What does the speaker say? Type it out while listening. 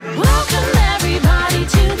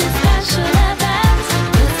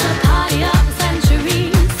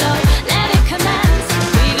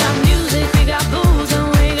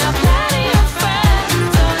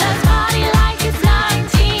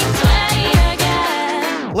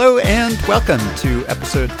Hello and welcome to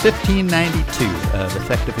episode 1592 of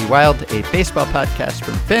Effectively Wild, a baseball podcast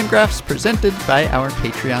from Fangraphs presented by our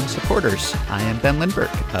Patreon supporters. I am Ben Lindbergh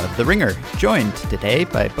of The Ringer, joined today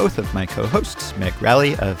by both of my co-hosts, Meg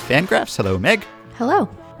Rowley of Fangraphs. Hello, Meg. Hello.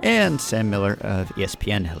 And Sam Miller of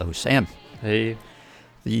ESPN. Hello, Sam. Hey.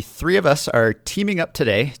 The three of us are teaming up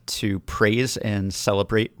today to praise and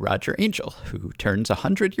celebrate Roger Angell, who turns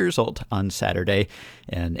 100 years old on Saturday.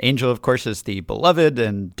 And Angell, of course, is the beloved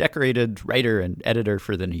and decorated writer and editor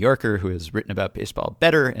for The New Yorker who has written about baseball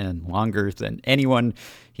better and longer than anyone.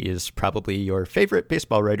 He is probably your favorite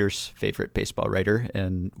baseball writer's favorite baseball writer,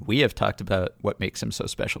 and we have talked about what makes him so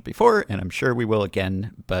special before, and I'm sure we will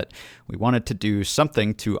again, but we wanted to do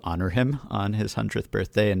something to honor him on his 100th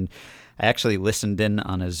birthday, and I actually listened in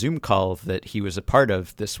on a Zoom call that he was a part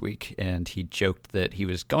of this week, and he joked that he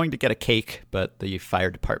was going to get a cake, but the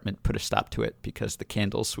fire department put a stop to it because the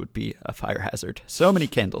candles would be a fire hazard. So many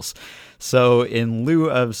candles. So in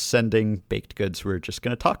lieu of sending baked goods, we're just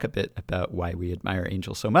going to talk a bit about why we admire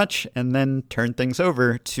Angell so much, and then turn things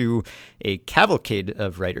over to a cavalcade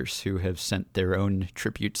of writers who have sent their own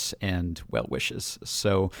tributes and well wishes.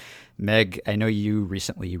 So Meg, I know you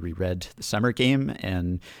recently reread The Summer Game,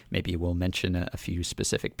 and maybe we'll mention a few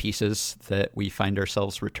specific pieces that we find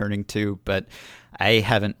ourselves returning to, but I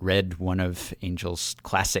haven't read one of Angell's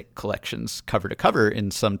classic collections cover to cover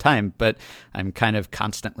in some time, but I'm kind of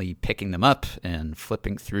constantly picking them up and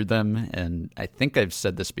flipping through them. And I think I've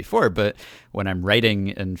said this before, but when I'm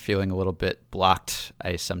writing and feeling a little bit blocked,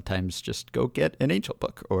 I sometimes just go get an Angell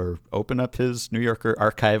book or open up his New Yorker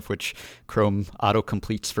archive, which Chrome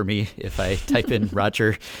auto-completes for me if I type in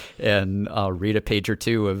Roger, and I'll read a page or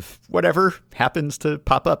two of whatever happens to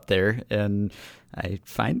pop up there. And I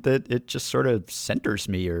find that it just sort of centers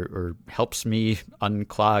me or helps me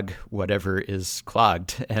unclog whatever is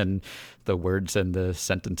clogged, and the words and the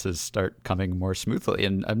sentences start coming more smoothly.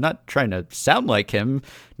 And I'm not trying to sound like him,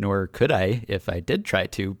 nor could I if I did try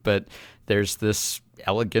to, but there's this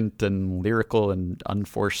elegant and lyrical and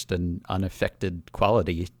unforced and unaffected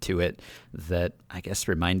quality to it that I guess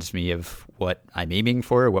reminds me of what I'm aiming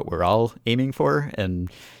for, what we're all aiming for. And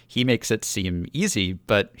he makes it seem easy,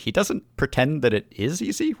 but he doesn't pretend that it is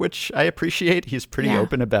easy, which I appreciate. He's pretty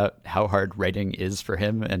open about how hard writing is for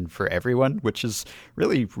him and for everyone, which is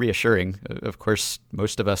really reassuring. Of course,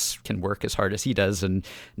 most of us can work as hard as he does and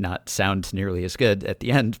not sound nearly as good at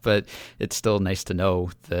the end, but it's still nice to know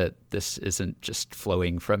that this isn't just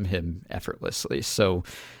flowing from him effortlessly. So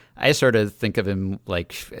I sort of think of him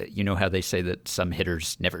like, you know how they say that some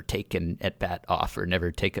hitters never take an at-bat off or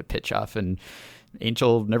never take a pitch off, and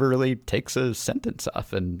Angell never really takes a sentence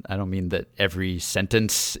off. And I don't mean that every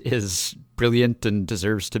sentence is brilliant and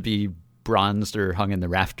deserves to be bronzed or hung in the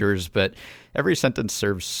rafters, but every sentence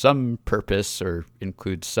serves some purpose or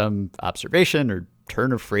includes some observation or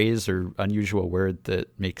turn of phrase or unusual word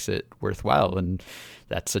that makes it worthwhile. And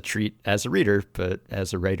that's a treat as a reader, but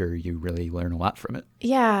as a writer, you really learn a lot from it.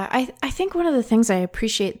 Yeah, I think one of the things I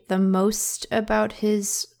appreciate the most about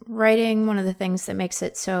his writing, one of the things that makes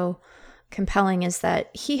it so compelling, is that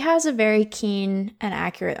he has a very keen and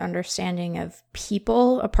accurate understanding of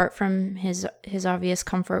people apart from his obvious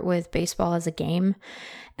comfort with baseball as a game.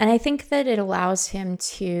 And I think that it allows him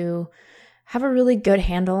to have a really good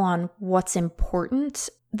handle on what's important.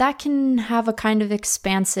 That can have a kind of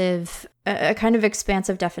expansive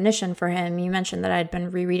definition for him. You mentioned that I'd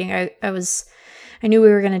been rereading. I knew we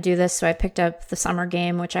were going to do this, so I picked up The Summer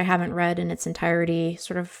Game, which I haven't read in its entirety,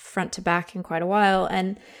 sort of front to back in quite a while.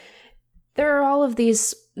 And there are all of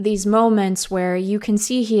these moments where you can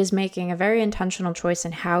see he is making a very intentional choice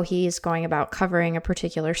in how he is going about covering a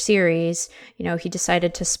particular series. You know, he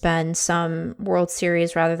decided to spend some World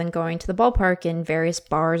Series rather than going to the ballpark in various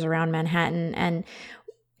bars around Manhattan. And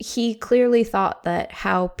he clearly thought that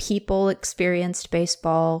how people experienced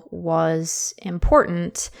baseball was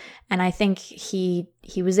important. And I think he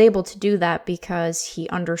was able to do that because he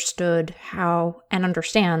understood how and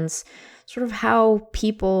understands sort of how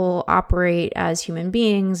people operate as human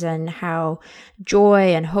beings and how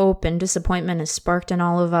joy and hope and disappointment is sparked in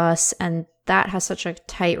all of us. And that has such a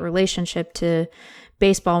tight relationship to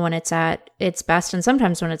baseball when it's at its best and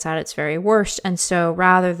sometimes when it's at its very worst. And so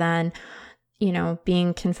rather than, you know,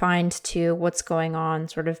 being confined to what's going on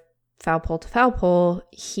sort of foul pole to foul pole,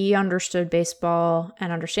 he understood baseball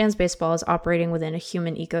and understands baseball as operating within a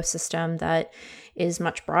human ecosystem that is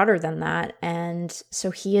much broader than that. And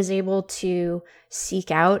so he is able to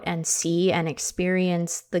seek out and see and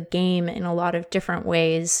experience the game in a lot of different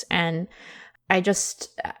ways. And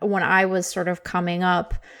when I was sort of coming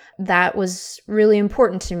up, that was really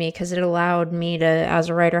important to me because it allowed me to, as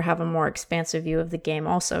a writer, have a more expansive view of the game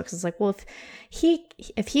also. Because it's like, well,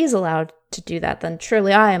 if he's allowed to do that, then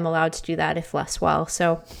surely I am allowed to do that, if less well.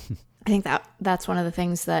 So I think that's one of the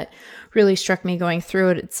things that really struck me going through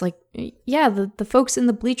it. It's like, yeah, the folks in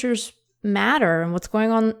the bleachers matter, and what's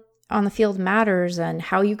going on the field matters, and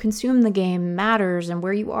how you consume the game matters, and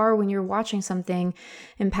where you are when you're watching something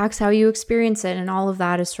impacts how you experience it. And all of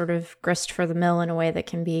that is sort of grist for the mill in a way that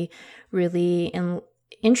can be really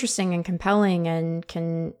interesting and compelling and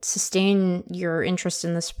can sustain your interest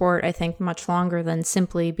in the sport, I think, much longer than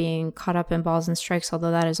simply being caught up in balls and strikes,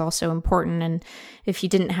 although that is also important. And if you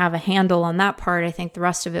didn't have a handle on that part, I think the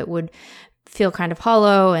rest of it would feel kind of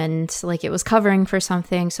hollow and like it was covering for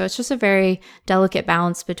something. So it's just a very delicate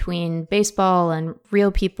balance between baseball and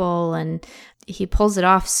real people, and he pulls it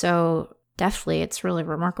off so deftly. It's really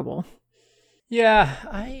remarkable.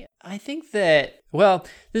 Yeah, I think that, well,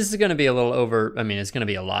 this is going to be a little it's going to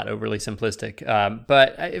be a lot overly simplistic,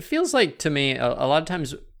 but it feels like to me a lot of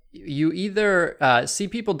times you either see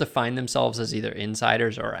people define themselves as either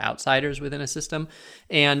insiders or outsiders within a system.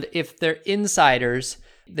 And if they're insiders,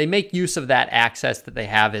 they make use of that access that they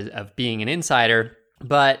have of being an insider,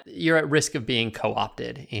 but you're at risk of being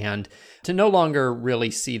co-opted and to no longer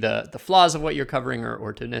really see the flaws of what you're covering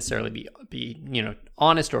or to necessarily be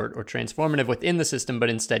honest or transformative within the system, but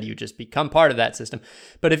instead you just become part of that system.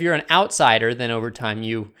 But if you're an outsider, then over time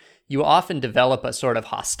you often develop a sort of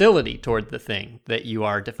hostility toward the thing that you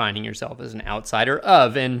are defining yourself as an outsider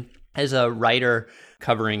of. And as a writer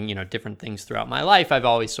covering, different things throughout my life, I've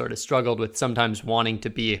always sort of struggled with sometimes wanting to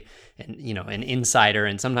be an insider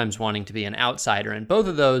and sometimes wanting to be an outsider. And both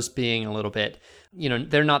of those being a little bit,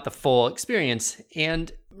 they're not the full experience.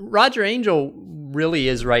 And Roger Angell really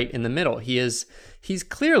is right in the middle. He's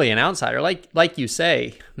clearly an outsider. Like you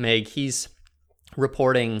say, Meg, he's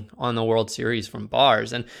reporting on the World Series from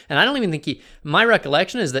bars. And I don't even think my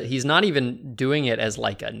recollection is that he's not even doing it as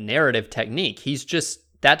like a narrative technique. He's just,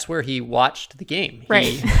 that's where he watched the game.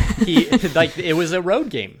 Right. He like, it was a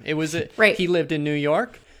road game. Right. He lived in New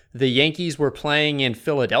York. The Yankees were playing in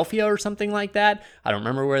Philadelphia or something like that. I don't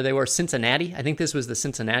remember where they were. Cincinnati. I think this was the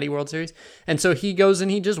Cincinnati World Series. And so he goes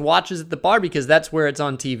and he just watches at the bar because that's where it's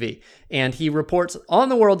on TV. And he reports on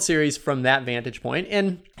the World Series from that vantage point.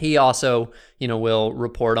 And he also, will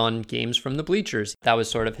report on games from the bleachers. That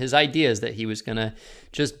was sort of his idea, is that he was going to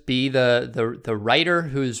just be the writer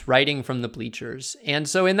who's writing from the bleachers. And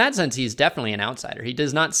so in that sense, he's definitely an outsider. He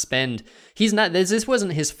does not this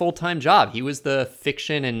wasn't his full-time job. He was the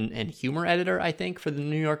fiction and humor editor, I think, for the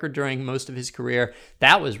New Yorker during most of his career.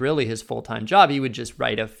 That was really his full-time job. He would just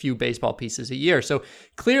write a few baseball pieces a year. So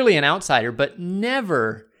clearly an outsider, but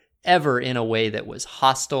never ever in a way that was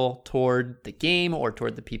hostile toward the game or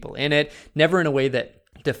toward the people in it, never in a way that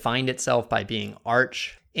defined itself by being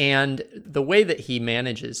arch. And the way that he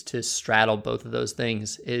manages to straddle both of those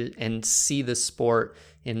things and see the sport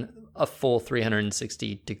in a full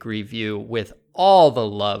 360-degree view with all the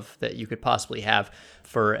love that you could possibly have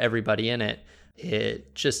for everybody in it,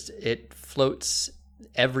 it floats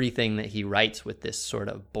everything that he writes with this sort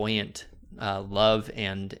of buoyant love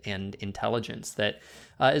and intelligence that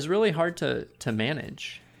is really hard to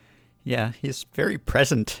manage. Yeah, he's very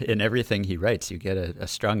present in everything he writes. You get a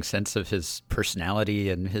strong sense of his personality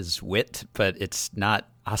and his wit, but it's not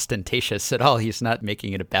ostentatious at all. He's not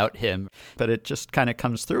making it about him, but it just kind of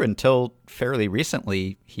comes through. Until fairly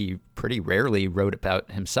recently, he pretty rarely wrote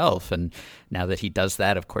about himself. And now that he does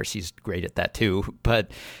that, of course, he's great at that too.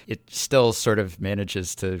 But it still sort of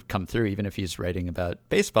manages to come through. Even if he's writing about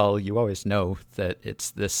baseball, you always know that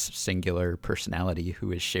it's this singular personality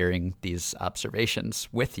who is sharing these observations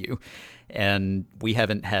with you. And we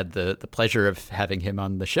haven't had the pleasure of having him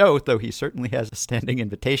on the show, though he certainly has a standing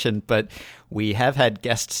invitation. But we have had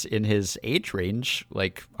guests in his age range,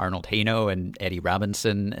 like Arnold Haino and Eddie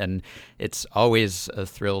Robinson. And it's always a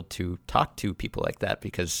thrill to talk to people like that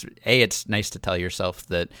because, A, it's nice to tell yourself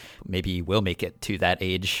that maybe we'll make it to that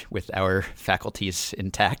age with our faculties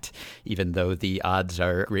intact, even though the odds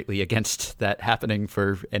are greatly against that happening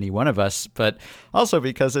for any one of us. But also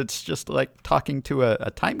because it's just like talking to a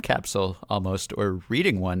time capsule almost, or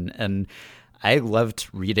reading one. And I loved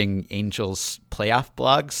reading Angell's playoff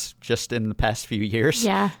blogs just in the past few years.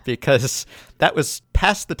 Yeah. Because that was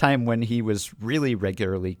past the time when he was really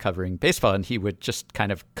regularly covering baseball, and he would just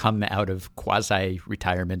kind of come out of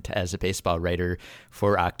quasi-retirement as a baseball writer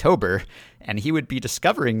for October, and he would be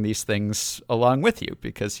discovering these things along with you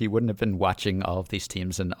because he wouldn't have been watching all of these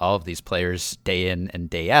teams and all of these players day in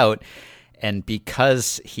and day out. And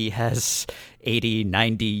because he has 80,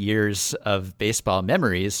 90 years of baseball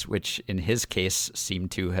memories, which in his case seem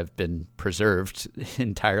to have been preserved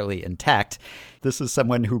entirely intact, this is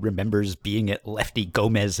someone who remembers being at Lefty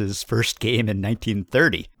Gomez's first game in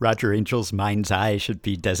 1930. Roger Angel's mind's eye should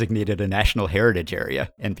be designated a National Heritage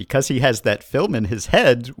Area. And because he has that film in his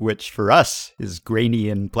head, which for us is grainy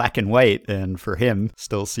and black and white, and for him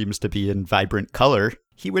still seems to be in vibrant color,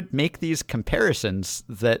 he would make these comparisons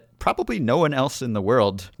that probably no one else in the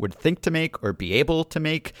world would think to make or be able to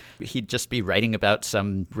make. He'd just be writing about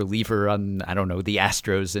some reliever on, I don't know, the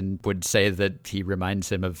Astros and would say that he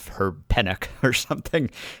reminds him of Herb Pennock or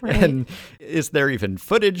something. Right. And is there even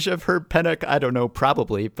footage of Herb Pennock? I don't know,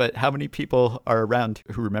 probably. But how many people are around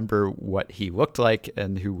who remember what he looked like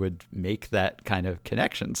and who would make that kind of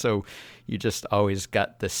connection? So you just always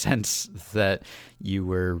got the sense that you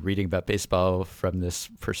were reading about baseball from this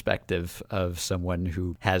perspective of someone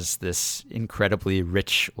who has this incredibly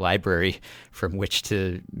rich library from which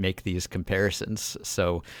to make these comparisons.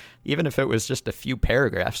 So even if it was just a few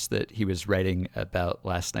paragraphs that he was writing about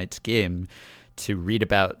last night's game, to read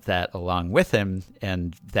about that along with him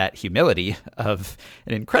and that humility of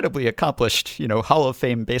an incredibly accomplished, Hall of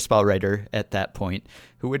Fame baseball writer at that point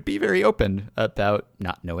who would be very open about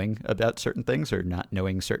not knowing about certain things or not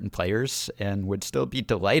knowing certain players and would still be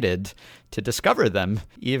delighted to discover them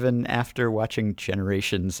even after watching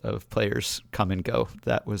generations of players come and go.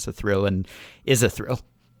 That was a thrill and is a thrill.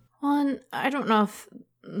 Well, and I don't know if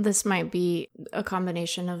this might be a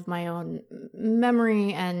combination of my own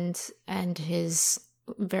memory and his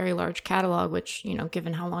very large catalog, which,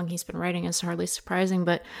 given how long he's been writing is hardly surprising.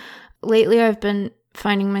 But lately I've been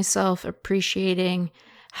finding myself appreciating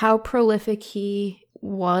how prolific he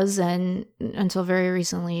was and until very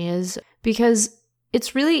recently is, because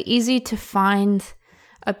it's really easy to find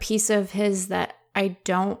a piece of his that I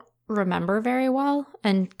don't remember very well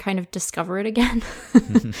and kind of discover it again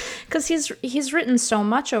because he's written so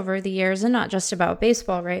much over the years and not just about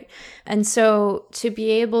baseball, right? And so to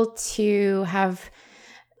be able to have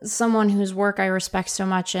someone whose work I respect so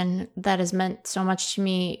much and that has meant so much to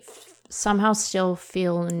me somehow still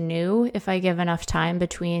feel new if I give enough time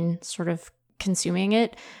between sort of consuming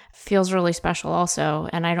it feels really special also.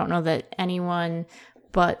 And I don't know that anyone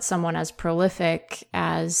but someone as prolific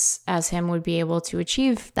as him would be able to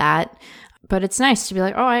achieve that. But it's nice to be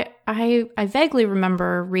like, oh, I vaguely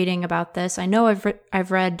remember reading about this. I know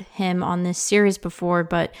I've read him on this series before,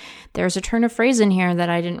 but there's a turn of phrase in here that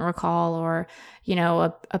I didn't recall, or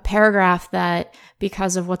a paragraph that,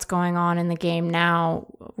 because of what's going on in the game now,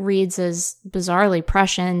 reads as bizarrely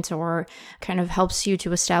prescient or kind of helps you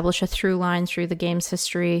to establish a through line through the game's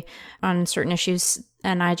history on certain issues.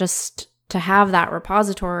 And to have that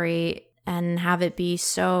repository and have it be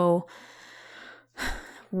so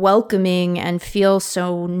welcoming and feel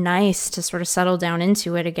so nice to sort of settle down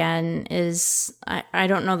into it again is, I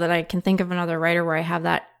don't know that I can think of another writer where I have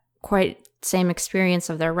that quite same experience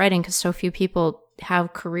of their writing, because so few people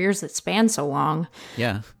have careers that span so long.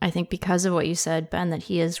 Yeah. I think because of what you said, Ben, that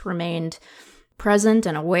he has remained present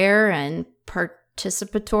and aware and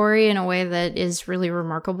participatory in a way that is really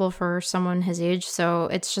remarkable for someone his age. So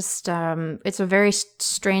it's just, it's a very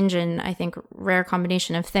strange and I think rare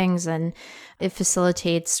combination of things, and it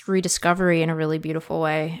facilitates rediscovery in a really beautiful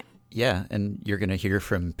way. Yeah, and you're going to hear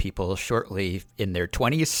from people shortly in their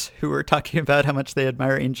 20s who are talking about how much they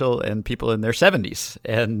admire Angel, and people in their 70s.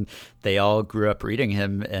 And they all grew up reading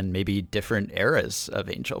him and maybe different eras of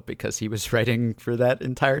Angel because he was writing for that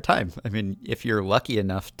entire time. I mean, if you're lucky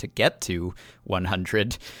enough to get to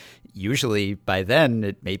 100, usually by then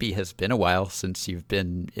it maybe has been a while since you've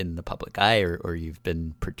been in the public eye or you've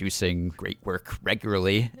been producing great work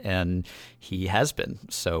regularly, and he has been.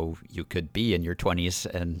 So you could be in your 20s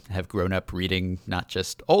and have grown up reading not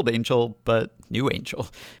just old Angel, but new Angel.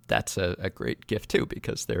 That's a great gift too,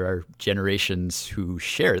 because there are generations who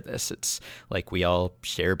share this. It's like we all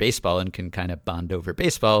share baseball and can kind of bond over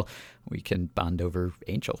baseball. We can bond over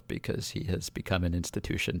Angel because he has become an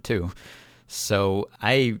institution too. So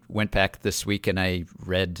I went back this week and I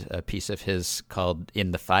read a piece of his called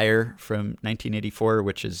In the Fire from 1984,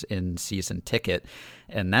 which is in Season Ticket.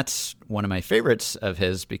 And that's one of my favorites of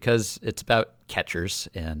his because it's about catchers.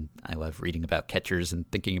 And I love reading about catchers and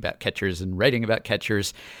thinking about catchers and writing about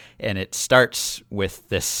catchers. And it starts with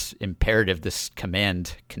this imperative, this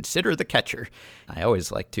command, consider the catcher. I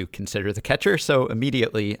always like to consider the catcher, so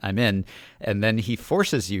immediately I'm in. And then he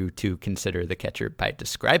forces you to consider the catcher by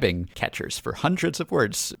describing catchers for hundreds of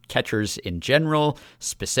words, catchers in general,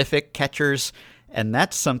 specific catchers. And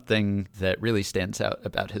that's something that really stands out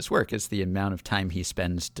about his work is the amount of time he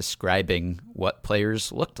spends describing what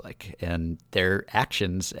players looked like and their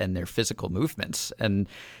actions and their physical movements. And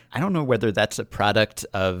I don't know whether that's a product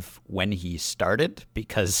of when he started,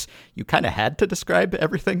 because you kind of had to describe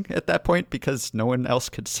everything at that point because no one else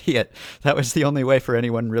could see it. That was the only way for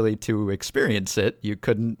anyone really to experience it. You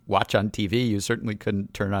couldn't watch on TV. You certainly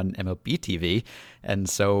couldn't turn on MLB TV. And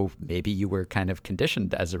so maybe you were kind of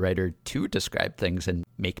conditioned as a writer to describe things and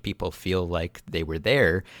make people feel like they were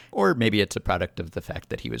there. Or maybe it's a product of the fact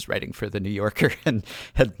that he was writing for The New Yorker and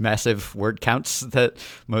had massive word counts that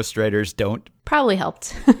most writers don't. Probably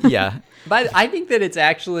helped. Yeah. But I think that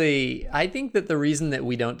I think that the reason that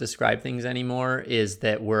we don't describe things anymore is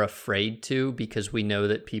that we're afraid to, because we know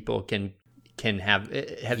that people can have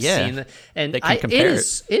seen it. And they can compare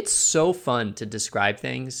it. It's so fun to describe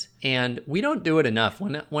things, and we don't do it enough.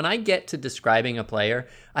 When I get to describing a player,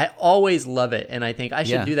 I always love it, and I think I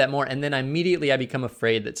should do that more. And then immediately I become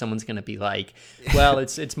afraid that someone's going to be like, well,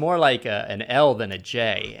 it's more like an L than a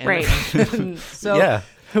J. And, right. And so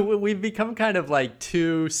we've become kind of like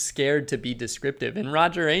too scared to be descriptive, and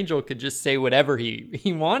Roger Angell could just say whatever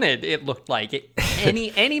he wanted. It looked like it.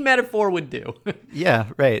 Any metaphor would do. Yeah,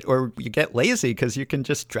 right. Or you get lazy because you can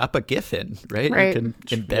just drop a GIF in, right? You can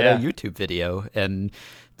embed a YouTube video. And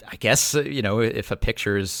I guess, if a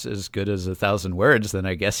picture is as good as 1,000 words, then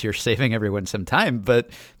I guess you're saving everyone some time. But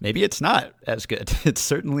maybe it's not as good. It's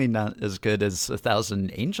certainly not as good as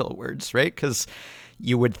 1,000 Angell words, right? Because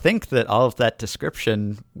you would think that all of that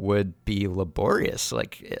description would be laborious,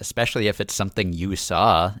 like especially if it's something you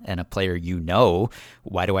saw and a player you know.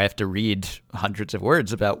 Why do I have to read hundreds of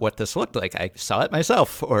words about what this looked like? I saw it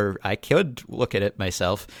myself, or I could look at it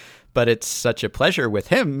myself. But it's such a pleasure with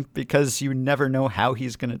him because you never know how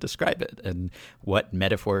he's going to describe it and what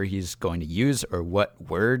metaphor he's going to use or what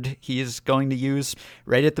word he's going to use.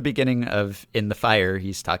 Right at the beginning of In the Fire,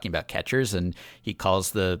 he's talking about catchers, and he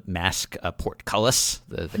calls the mask a portcullis,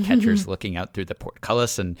 the catcher's looking out through the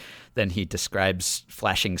portcullis, and then he describes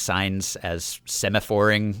flashing signs as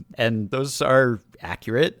semaphoring. And those are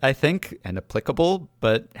accurate, I think, and applicable,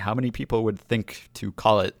 but how many people would think to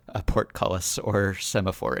call it a portcullis or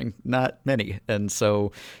semaphoring? Not many. And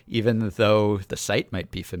so even though the site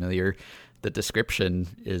might be familiar, the description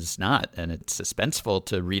is not, and it's suspenseful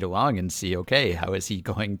to read along and see, okay, how is he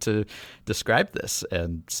going to describe this?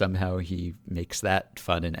 And somehow he makes that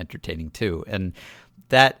fun and entertaining too. And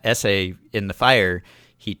that essay, In the Fire,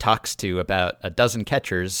 he talks to about a dozen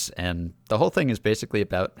catchers, and the whole thing is basically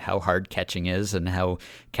about how hard catching is and how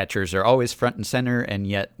catchers are always front and center, and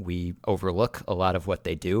yet we overlook a lot of what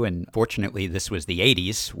they do. And fortunately, this was the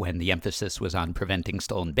 80s when the emphasis was on preventing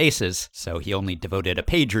stolen bases, so he only devoted a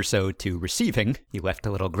page or so to receiving. He left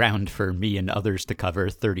a little ground for me and others to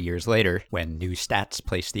cover 30 years later when new stats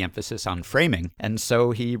placed the emphasis on framing. And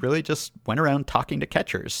so he really just went around talking to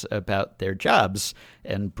catchers about their jobs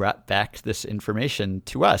and brought back this information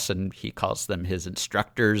to us. And he calls them his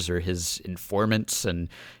instructors or his informants, and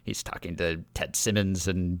he's talking to Ted Simmons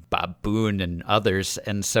and Bob Boone and others.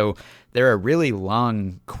 And so there are really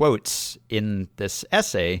long quotes in this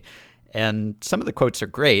essay, and some of the quotes are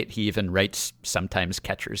great. He even writes, sometimes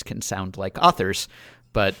catchers can sound like authors,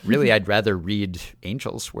 but really I'd rather read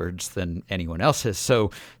Angell's words than anyone else's.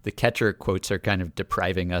 So the catcher quotes are kind of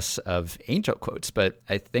depriving us of Angell quotes, but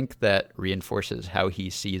I think that reinforces how he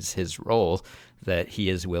sees his role, that he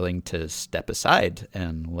is willing to step aside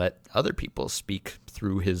and let other people speak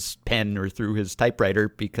through his pen or through his typewriter,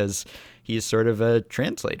 because he's sort of a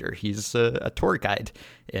translator. He's a tour guide,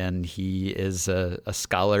 and he is a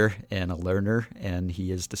scholar and a learner, and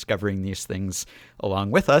he is discovering these things along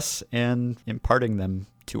with us and imparting them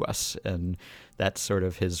to us. And that's sort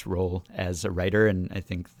of his role as a writer, and I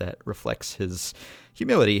think that reflects his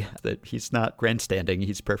humility, that he's not grandstanding.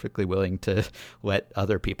 He's perfectly willing to let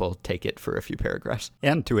other people take it for a few paragraphs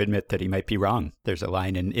and to admit that he might be wrong. There's a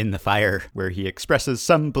line in the Fire where he expresses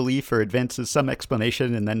some belief or advances some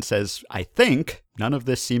explanation and then says, I think none of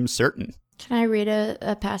this seems certain. Can I read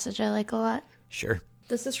a passage I like a lot? Sure.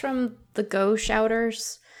 This is from The Go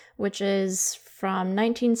Shouters, which is from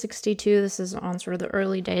 1962. This is on sort of the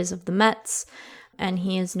early days of the Mets. And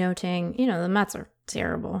he is noting, the Mets are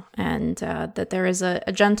terrible, and that there is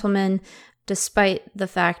a gentleman, despite the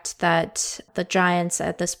fact that the Giants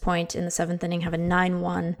at this point in the seventh inning have a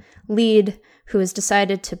 9-1 lead, who has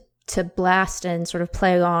decided to blast and sort of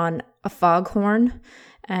play on a foghorn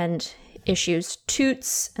and issues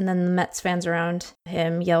toots, and then the Mets fans around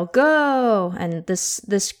him yell, "Go!" And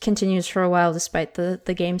this continues for a while despite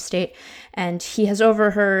the game state. And he has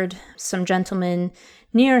overheard some gentlemen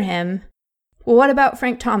near him Well, what about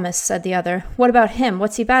Frank Thomas, said the other. What about him?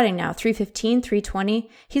 What's he batting now? 315, 320?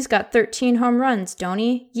 He's got 13 home runs, don't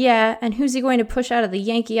he? Yeah, and who's he going to push out of the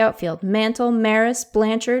Yankee outfield? Mantle, Maris,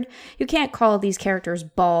 Blanchard? You can't call these characters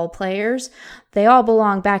ball players. They all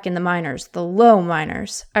belong back in the minors, the low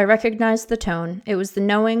minors. I recognized the tone. It was the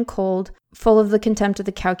knowing, cold, full of the contempt of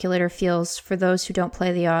the calculator feels for those who don't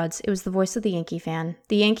play the odds. It was the voice of the Yankee fan.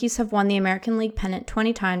 The Yankees have won the American League pennant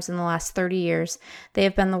 20 times in the last 30 years. They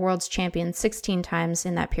have been the world's champions 16 times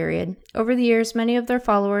in that period. Over the years, many of their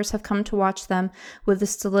followers have come to watch them with the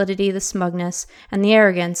stolidity, the smugness, and the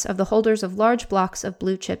arrogance of the holders of large blocks of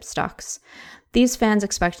blue-chip stocks. These fans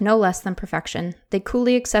expect no less than perfection. They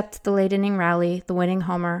coolly accept the late-inning rally, the winning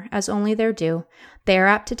homer, as only their due. They are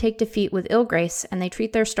apt to take defeat with ill grace, and they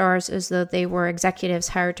treat their stars as though they were executives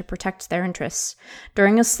hired to protect their interests.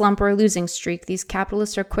 During a slump or a losing streak, these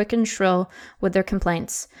capitalists are quick and shrill with their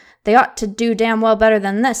complaints. They ought to do damn well better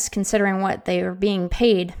than this, considering what they are being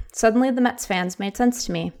paid. Suddenly, the Mets fans made sense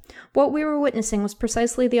to me. What we were witnessing was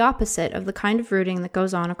precisely the opposite of the kind of rooting that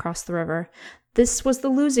goes on across the river. This was the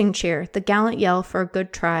losing cheer, the gallant yell for a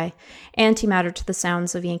good try, antimatter to the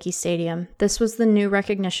sounds of Yankee Stadium. This was the new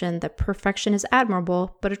recognition that perfection is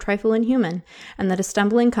admirable, but a trifle inhuman, and that a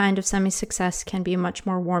stumbling kind of semi-success can be much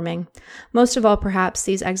more warming. Most of all, perhaps,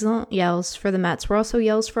 these excellent yells for the Mets were also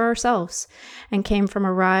yells for ourselves, and came from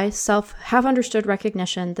a wry, half-understood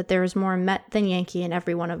recognition that there is more Met than Yankee in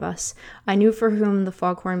every one of us. I knew for whom the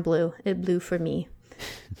foghorn blew. It blew for me.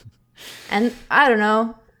 And I don't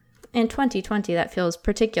know, in 2020 that feels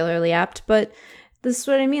particularly apt, but this is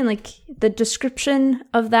what I mean. Like, the description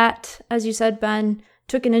of that, as you said, Ben,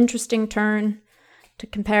 took an interesting turn to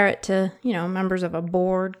compare it to, members of a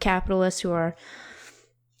bored capitalists who are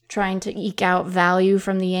trying to eke out value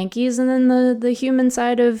from the Yankees, and then the human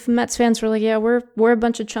side of Mets fans were like, yeah, we're a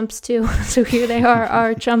bunch of chumps too. So here they are,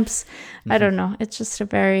 our chumps. I don't know. It's just a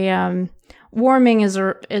very warming is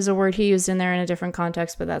a word he used in there in a different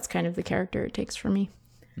context, but that's kind of the character it takes for me.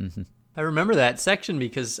 Mm-hmm. I remember that section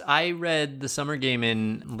because I read The Summer Game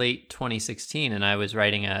in late 2016, and I was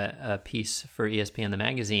writing a piece for ESPN, the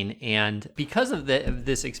magazine. And because of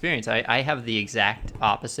this experience, I have the exact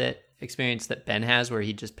opposite experience that Ben has, where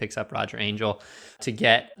he just picks up Roger Angell to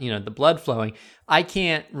get, the blood flowing. I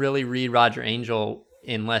can't really read Roger Angell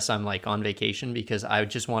unless I'm like on vacation, because I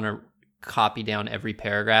just want to copy down every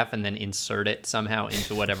paragraph and then insert it somehow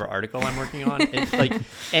into whatever article I'm working on. It's like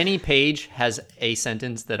any page has a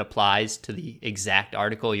sentence that applies to the exact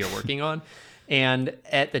article you're working on. And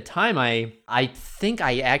at the time, I think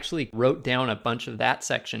I actually wrote down a bunch of that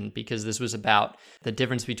section, because this was about the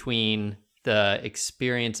difference between the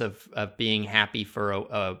experience of being happy for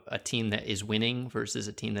a team that is winning versus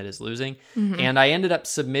a team that is losing. Mm-hmm. And I ended up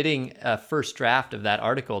submitting a first draft of that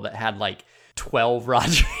article that had like 12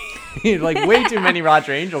 Roger like way too many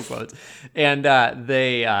Roger Angell quotes. And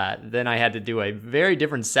then I had to do a very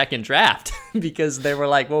different second draft because they were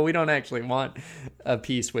like, well, we don't actually want a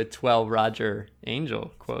piece with 12 Roger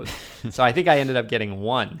Angell quotes. So I think I ended up getting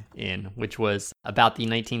one in, which was about the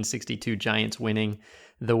 1962 Giants winning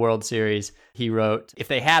the World Series. He wrote, if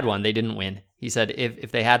they had one, they didn't win. He said,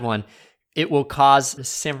 if they had one, it will cause the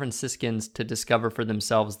San Franciscans to discover for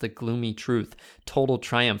themselves the gloomy truth. Total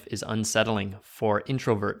triumph is unsettling, for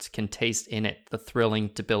introverts can taste in it the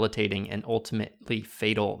thrilling, debilitating, and ultimately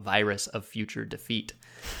fatal virus of future defeat.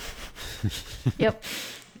 Yep.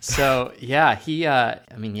 So, yeah, he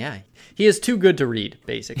is too good to read,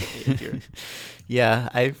 basically. If you're... Yeah,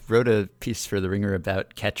 I wrote a piece for The Ringer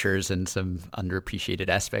about catchers and some underappreciated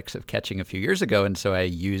aspects of catching a few years ago, and so I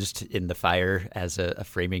used In the Fire as a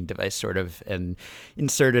framing device, sort of, and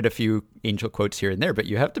inserted a few Angell quotes here and there, but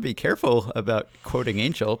you have to be careful about quoting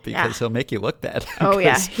Angell because he'll make you look bad. Oh,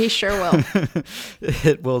 yeah, he sure will.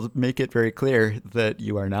 It will make it very clear that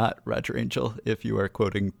you are not Roger Angell if you are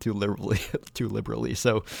quoting too liberally,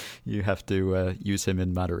 so you have to use him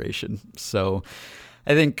in moderation. So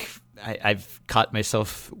I think I've caught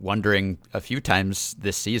myself wondering a few times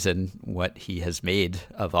this season what he has made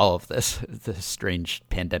of all of this, the strange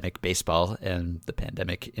pandemic baseball and the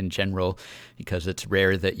pandemic in general, because it's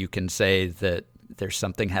rare that you can say that there's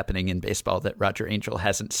something happening in baseball that Roger Angell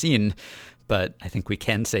hasn't seen. But I think we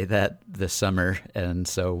can say that this summer, and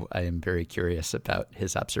so I am very curious about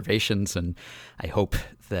his observations, and I hope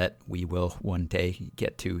that we will one day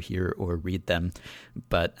get to hear or read them.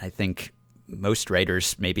 But I think most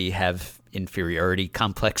writers maybe have inferiority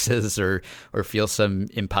complexes or feel some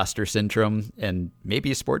imposter syndrome, and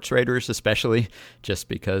maybe sports writers especially, just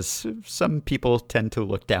because some people tend to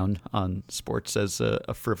look down on sports as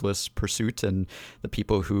a frivolous pursuit, and the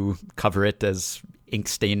people who cover it as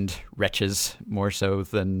ink-stained wretches more so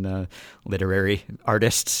than literary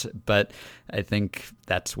artists. But I think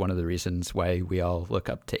that's one of the reasons why we all look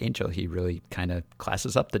up to Angel. He really kind of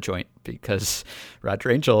classes up the joint because Roger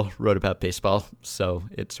Angel wrote about baseball, so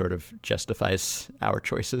it sort of justifies our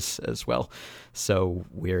choices as well. So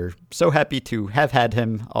we're so happy to have had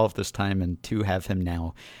him all of this time and to have him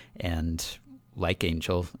now. And like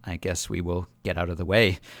Angel, I guess we will get out of the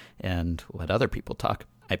way and let other people talk.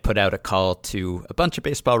 I put out a call to a bunch of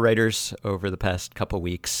baseball writers over the past couple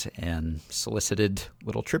weeks and solicited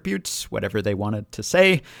little tributes, whatever they wanted to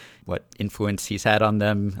say, what influence he's had on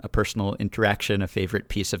them, a personal interaction, a favorite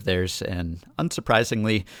piece of theirs, and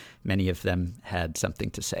unsurprisingly, many of them had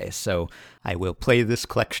something to say. So I will play this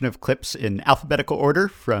collection of clips in alphabetical order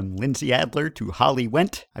from Lindsay Adler to Holly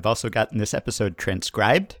Wendt. I've also gotten this episode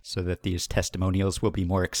transcribed so that these testimonials will be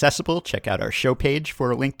more accessible. Check out our show page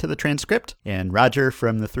for a link to the transcript. And Roger,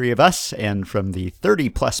 from the three of us and from the 30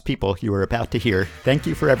 plus people you are about to hear, thank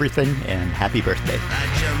you for everything and happy birthday. I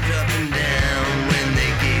jumped up and down when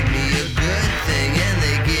they gave me a good thing, and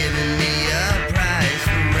they given me a prize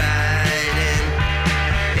for writing.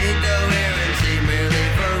 Incoherency merely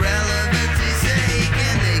for relevancy's sake,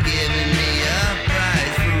 and they given me a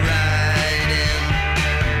prize for writing.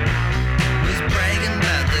 Was bragging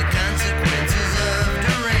about the consequences of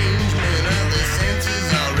derangement of the senses,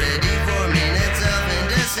 already forming itself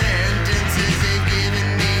into sentences. They've given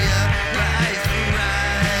me a prize for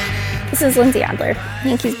writing. This is Lindsay Adler,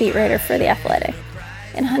 Yankees beat writer for The Athletic.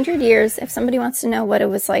 In 100 years, if somebody wants to know what it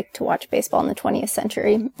was like to watch baseball in the 20th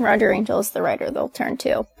century, Roger Angel is the writer they'll turn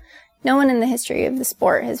to. No one in the history of the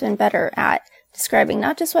sport has been better at describing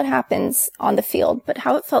not just what happens on the field, but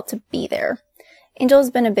how it felt to be there. Angel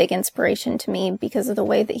has been a big inspiration to me because of the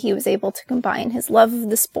way that he was able to combine his love of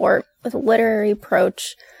the sport with a literary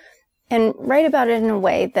approach and write about it in a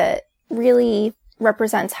way that really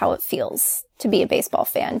represents how it feels to be a baseball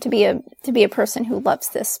fan, to be a person who loves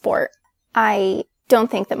this sport. I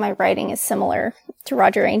don't think that my writing is similar to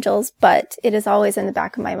Roger Angel's, but it is always in the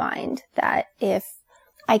back of my mind that if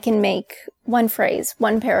I can make one phrase,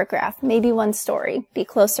 one paragraph, maybe one story be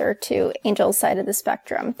closer to Angel's side of the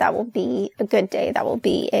spectrum, that will be a good day. That will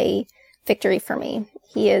be a victory for me.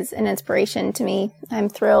 He is an inspiration to me. I'm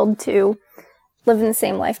thrilled to live in the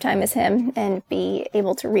same lifetime as him and be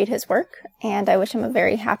able to read his work, and I wish him a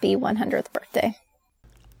very happy 100th birthday.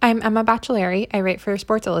 I'm Emma Baccellieri. I write for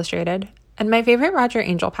Sports Illustrated, and my favorite Roger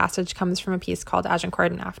Angel passage comes from a piece called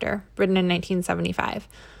Agincourt and After, written in 1975,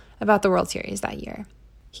 about the World Series that year.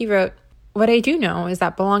 He wrote, "What I do know is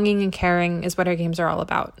that belonging and caring is what our games are all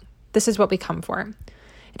about. This is what we come for.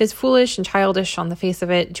 It is foolish and childish on the face of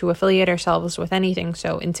it to affiliate ourselves with anything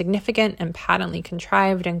so insignificant and patently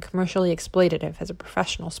contrived and commercially exploitative as a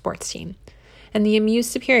professional sports team. And the amused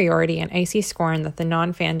superiority and icy scorn that the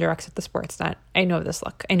non-fan directs at the Sportsnet, I know this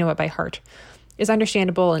look, I know it by heart, is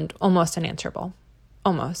understandable and almost unanswerable.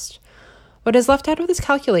 Almost. What is left out of this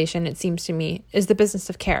calculation, it seems to me, is the business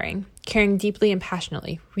of caring deeply and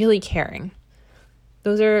passionately, really caring."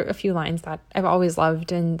 Those are a few lines that I've always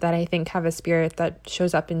loved and that I think have a spirit that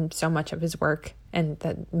shows up in so much of his work and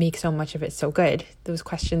that makes so much of it so good. Those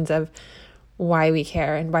questions of why we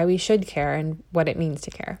care and why we should care and what it means to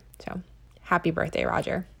care. So happy birthday,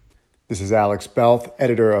 Roger. This is Alex Belth,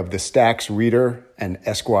 editor of the Stax Reader and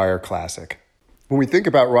Esquire Classic. When we think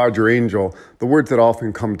about Roger Angel, the words that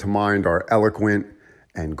often come to mind are eloquent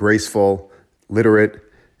and graceful, literate.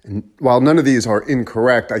 And while none of these are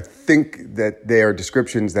incorrect, I think that they are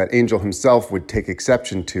descriptions that Angel himself would take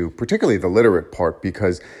exception to, particularly the literate part,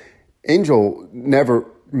 because Angel never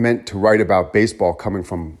meant to write about baseball coming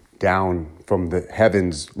from down from the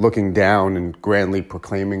heavens, looking down and grandly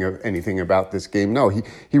proclaiming anything about this game. No,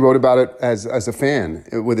 he wrote about it as a fan,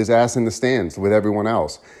 with his ass in the stands with everyone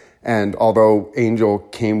else. And although Angel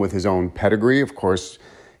came with his own pedigree, of course,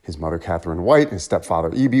 his mother, Catherine White, his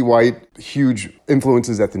stepfather, E.B. White, huge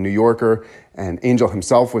influences at The New Yorker, and Angel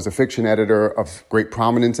himself was a fiction editor of great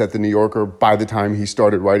prominence at The New Yorker by the time he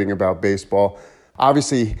started writing about baseball.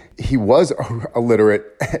 Obviously, he was a literate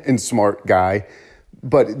and smart guy,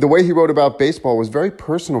 but the way he wrote about baseball was very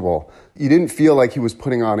personable. You didn't feel like he was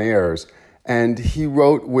putting on airs, and he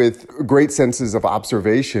wrote with great senses of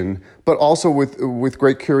observation, but also with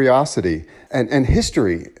great curiosity and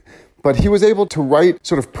history. But he was able to write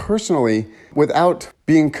sort of personally without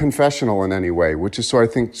being confessional in any way, which is, so I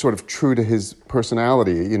think, sort of true to his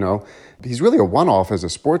personality. You know, he's really a one-off as a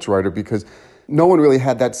sports writer because no one really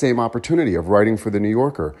had that same opportunity of writing for the New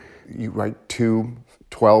Yorker. You write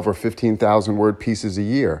 12 or 15,000 word pieces a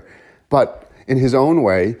year. But in his own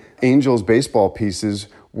way, Angel's baseball pieces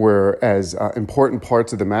were as important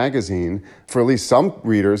parts of the magazine for at least some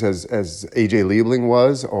readers as A.J. Liebling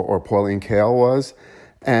was or Pauline Kael was.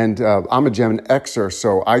 And I'm a Gen Xer,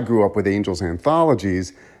 so I grew up with Angel's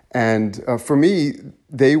anthologies. And for me,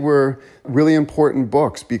 they were really important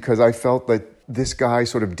books because I felt that this guy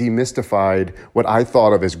sort of demystified what I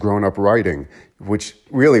thought of as grown-up writing, which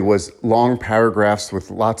really was long paragraphs with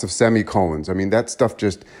lots of semicolons. I mean, that stuff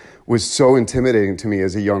just was so intimidating to me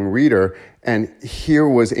as a young reader. And here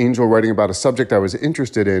was Angel writing about a subject I was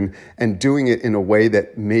interested in and doing it in a way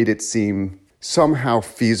that made it seem somehow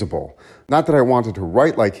feasible. Not that I wanted to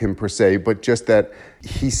write like him per se, but just that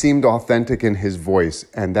he seemed authentic in his voice,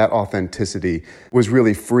 and that authenticity was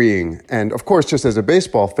really freeing. And of course, just as a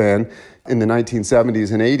baseball fan, in the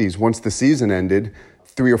 1970s and 80s, once the season ended,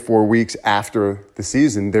 3 or 4 weeks after the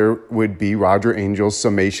season, there would be Roger Angel's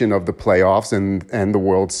summation of the playoffs and the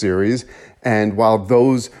World Series. And while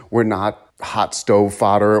those were not hot stove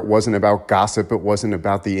fodder, it wasn't about gossip, it wasn't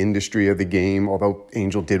about the industry of the game, although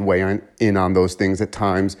Angel did weigh in on those things at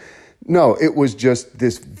times. No, it was just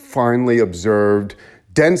this finely observed,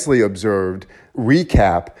 densely observed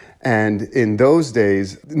recap. And in those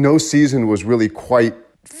days, no season was really quite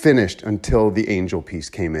finished until the Angel piece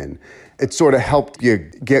came in. It sort of helped you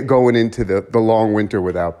get going into the long winter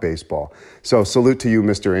without baseball. So salute to you,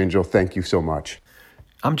 Mr. Angel. Thank you so much.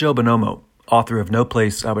 I'm Joe Bonomo, author of No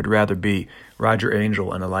Place I Would Rather Be, Roger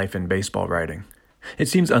Angel and a Life in Baseball Writing. It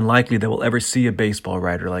seems unlikely that we'll ever see a baseball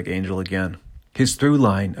writer like Angel again. His through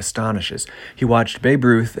line astonishes. He watched Babe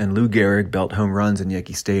Ruth and Lou Gehrig belt home runs in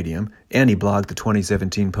Yankee Stadium, and he blogged the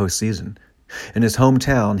 2017 postseason. In his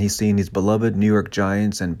hometown, he's seen his beloved New York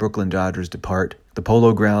Giants and Brooklyn Dodgers depart, the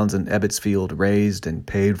Polo Grounds in Ebbets Field razed and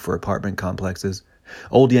paved for apartment complexes,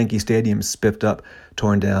 old Yankee Stadium spiffed up,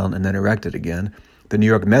 torn down, and then erected again. The New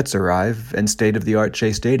York Mets arrive, and state-of-the-art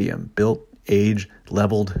Shea Stadium, built, aged,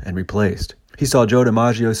 leveled, and replaced. He saw Joe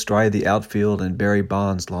DiMaggio stride the outfield and Barry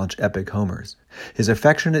Bonds launch epic homers. His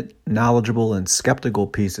affectionate, knowledgeable, and skeptical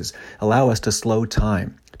pieces allow us to slow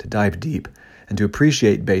time, to dive deep, and to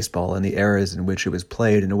appreciate baseball in the eras in which it was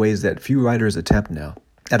played in ways that few writers attempt now.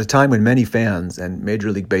 At a time when many fans, and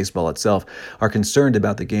Major League Baseball itself, are concerned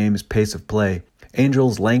about the game's pace of play,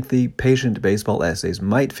 Angel's lengthy, patient baseball essays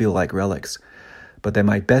might feel like relics, but they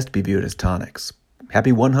might best be viewed as tonics.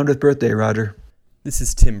 Happy 100th birthday, Roger. This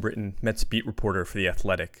is Tim Britton, Mets beat reporter for The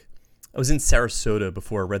Athletic. I was in Sarasota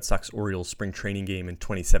before a Red Sox-Orioles spring training game in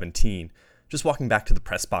 2017, just walking back to the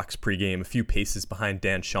press box pregame a few paces behind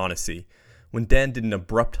Dan Shaughnessy, when Dan did an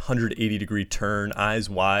abrupt 180-degree turn, eyes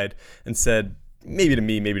wide, and said, maybe to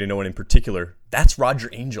me, maybe to no one in particular, "That's Roger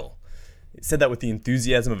Angel." He said that with the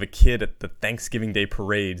enthusiasm of a kid at the Thanksgiving Day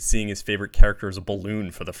parade, seeing his favorite character as a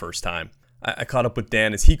balloon for the first time. I caught up with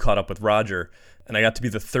Dan as he caught up with Roger, and I got to be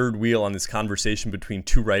the third wheel on this conversation between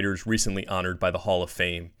two writers recently honored by the Hall of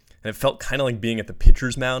Fame. And it felt kind of like being at the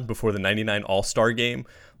pitcher's mound before the '99 All-Star Game,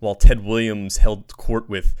 while Ted Williams held court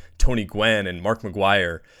with Tony Gwynn and Mark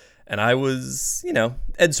McGwire, and I was,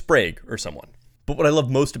 Ed Sprague or someone. But what I loved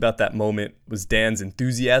most about that moment was Dan's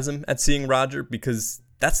enthusiasm at seeing Roger, because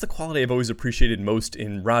that's the quality I've always appreciated most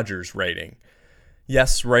in Roger's writing.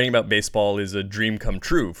 Yes, writing about baseball is a dream come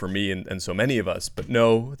true for me and so many of us, but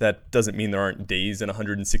no, that doesn't mean there aren't days in a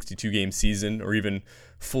 162-game season or even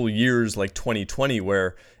full years like 2020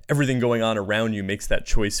 where everything going on around you makes that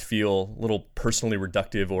choice feel a little personally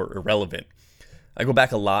reductive or irrelevant. I go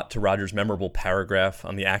back a lot to Roger's memorable paragraph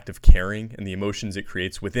on the act of caring and the emotions it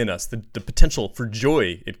creates within us, the potential for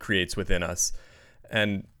joy it creates within us.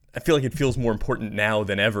 And I feel like it feels more important now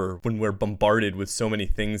than ever when we're bombarded with so many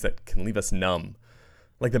things that can leave us numb.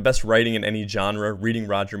 Like the best writing in any genre, reading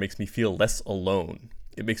Roger makes me feel less alone.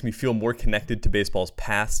 It makes me feel more connected to baseball's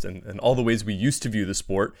past and all the ways we used to view the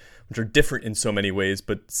sport, which are different in so many ways,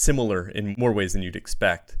 but similar in more ways than you'd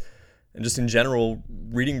expect. And just in general,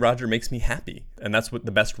 reading Roger makes me happy. And that's what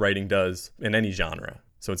the best writing does in any genre.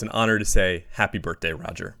 So it's an honor to say, happy birthday,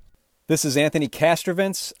 Roger. This is Anthony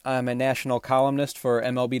Castrovintz. I'm a national columnist for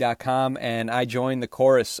MLB.com, and I join the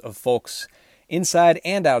chorus of folks inside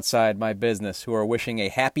and outside my business who are wishing a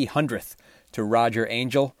happy 100th to Roger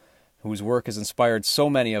Angel, whose work has inspired so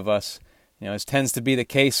many of us. As tends to be the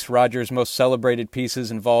case, Roger's most celebrated pieces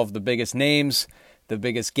involve the biggest names, the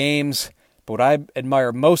biggest games. But what I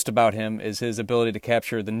admire most about him is his ability to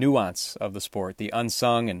capture the nuance of the sport, the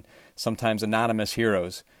unsung and sometimes anonymous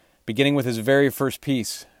heroes. Beginning with his very first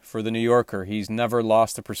piece for The New Yorker, he's never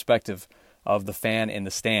lost the perspective of the fan in the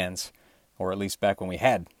stands, or at least back when we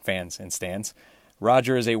had fans in stands.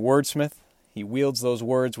 Roger is a wordsmith. He wields those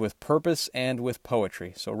words with purpose and with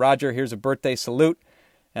poetry. So Roger, here's a birthday salute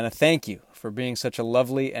and a thank you for being such a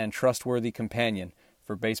lovely and trustworthy companion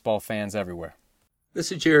for baseball fans everywhere.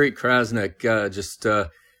 This is Jerry Krasnick, just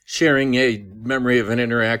sharing a memory of an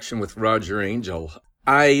interaction with Roger Angell.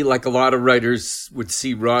 I, like a lot of writers, would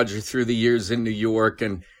see Roger through the years in New York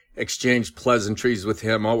and exchange pleasantries with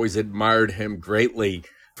him, always admired him greatly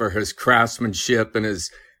for his craftsmanship and his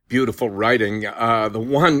beautiful writing. The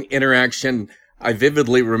one interaction I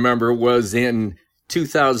vividly remember was in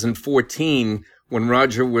 2014 when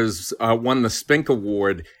Roger won the Spink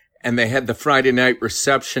Award, and they had the Friday night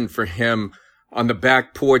reception for him on the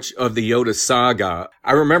back porch of the Yoda Saga.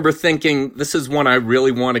 I remember thinking, this is one I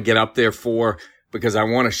really want to get up there for, because I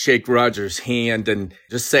want to shake Roger's hand and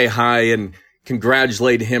just say hi and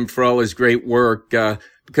congratulate him for all his great work,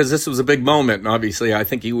 because this was a big moment. And obviously, I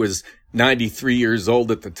think he was 93 years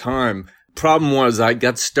old at the time. Problem was, I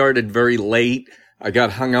got started very late. I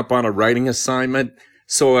got hung up on a writing assignment,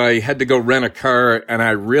 so I had to go rent a car, and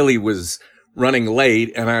I really was running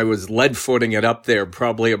late, and I was lead-footing it up there,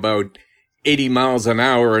 probably about 80 miles an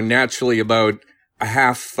hour, and naturally about a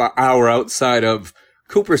half hour outside of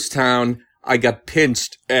Cooperstown, I got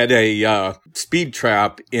pinched at a speed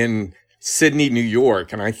trap in Sydney, New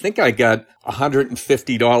York, and I think I got a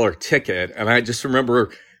 $150 ticket, and I just remember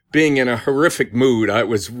being in a horrific mood. I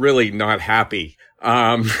was really not happy.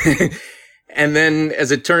 And then,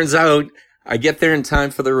 as it turns out, I get there in time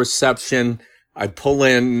for the reception. I pull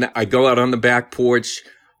in, I go out on the back porch,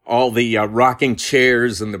 all the rocking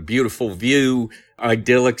chairs and the beautiful view,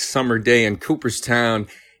 idyllic summer day in Cooperstown.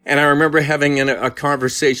 And I remember having a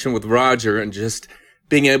conversation with Roger and just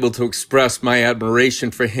being able to express my admiration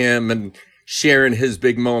for him and sharing his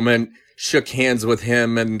big moment, shook hands with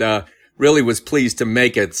him, and really was pleased to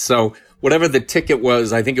make it. So whatever the ticket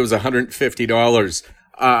was, I think it was $150.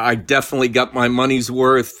 I definitely got my money's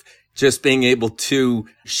worth just being able to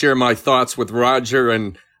share my thoughts with Roger,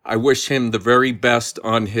 and I wish him the very best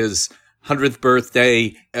on his 100th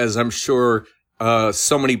birthday, as I'm sure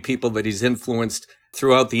so many people that he's influenced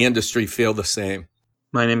throughout the industry feel the same.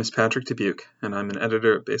 My name is Patrick Dubuque, and I'm an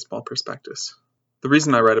editor at Baseball Prospectus. The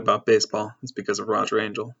reason I write about baseball is because of Roger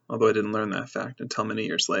Angell, although I didn't learn that fact until many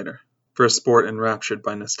years later. For a sport enraptured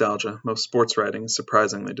by nostalgia, most sports writing is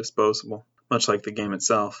surprisingly disposable. Much like the game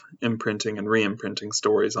itself, imprinting and re-imprinting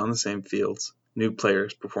stories on the same fields, new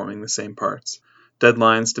players performing the same parts.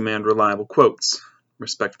 Deadlines demand reliable quotes,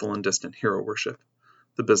 respectful and distant hero worship,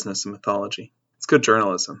 the business of mythology. It's good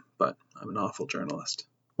journalism, but I'm an awful journalist.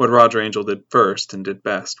 What Roger Angell did first and did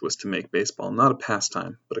best was to make baseball not a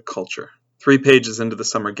pastime, but a culture. 3 pages into the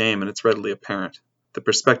summer game, and it's readily apparent. The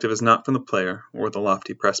perspective is not from the player or the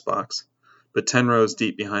lofty press box, but 10 rows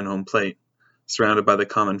deep behind home plate, surrounded by the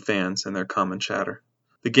common fans and their common chatter.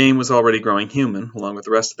 The game was already growing human, along with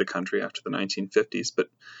the rest of the country after the 1950s, but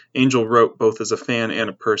Angell wrote both as a fan and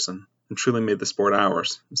a person, and truly made the sport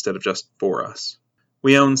ours, instead of just for us.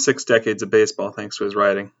 We own 6 decades of baseball thanks to his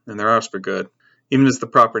writing, and they're ours for good. Even as the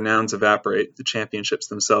proper nouns evaporate, the championships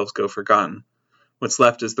themselves go forgotten. What's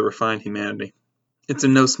left is the refined humanity. It's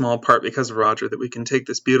in no small part because of Roger that we can take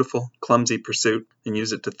this beautiful, clumsy pursuit and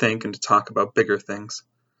use it to think and to talk about bigger things,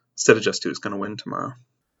 instead of just who's going to win tomorrow.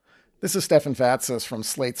 This is Stefan Fatsis from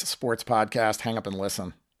Slate's sports podcast, Hang Up and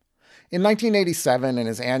Listen. In 1987, in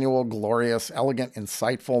his annual glorious, elegant,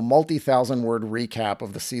 insightful, multi-thousand-word recap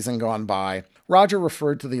of the season gone by, Roger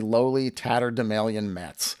referred to the lowly tatterdemalion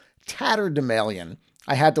Mets. Tatterdemalion.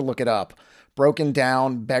 I had to look it up. Broken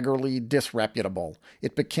down, beggarly, disreputable.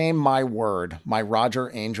 It became my word, my Roger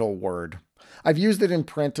Angell word. I've used it in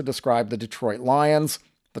print to describe the Detroit Lions,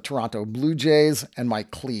 the Toronto Blue Jays, and my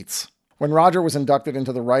cleats. When Roger was inducted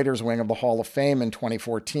into the writers' wing of the Hall of Fame in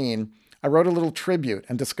 2014, I wrote a little tribute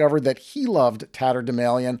and discovered that he loved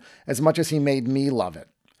tatterdemalion as much as he made me love it.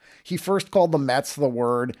 He first called the Mets the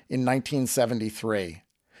word in 1973.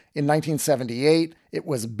 In 1978, it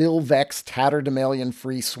was Bill Veeck's tatterdemalion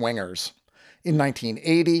free swingers. In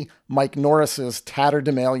 1980, Mike Norris's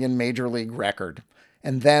tatterdemalion major league record.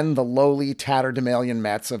 And then the lowly tatterdemalion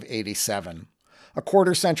Mets of 87. A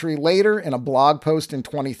quarter century later, in a blog post in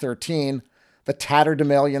 2013, the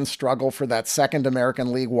tatterdemalion struggle for that second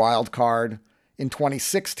American League wild card. In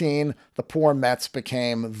 2016, the poor Mets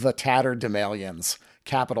became the tatterdemalions,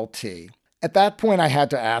 capital T. At that point, I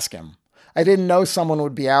had to ask him. I didn't know someone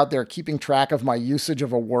would be out there keeping track of my usage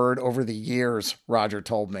of a word over the years, Roger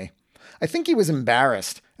told me. I think he was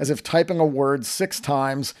embarrassed, as if typing a word 6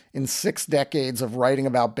 times in 6 decades of writing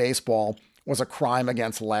about baseball was a crime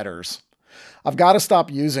against letters. I've got to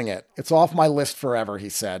stop using it. It's off my list forever, he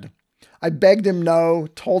said. I begged him no,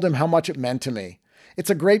 told him how much it meant to me. It's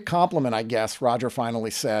a great compliment, I guess, Roger finally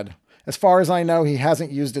said. As far as I know, he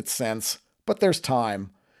hasn't used it since, but there's time.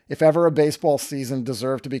 If ever a baseball season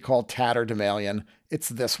deserved to be called tatterdemalion, it's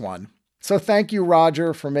this one. So thank you,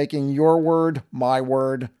 Roger, for making your word my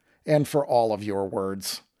word, and for all of your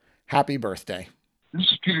words. Happy birthday. This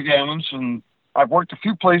is Peter Gammons, and I've worked a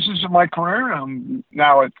few places in my career. I'm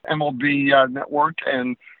now at MLB Network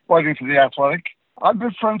and writing for The Athletic. I've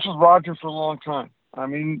been friends with Roger for a long time. I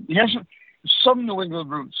mean, he has some New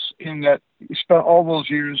England roots in that he spent all those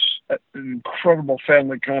years at an incredible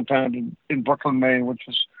family compound in Brooklyn, Maine, which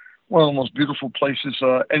is one of the most beautiful places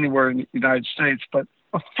anywhere in the United States. But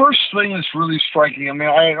the first thing that's really striking, I mean,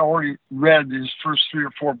 I had already read his first 3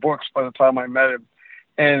 or 4 books by the time I met him.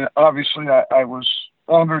 And obviously I was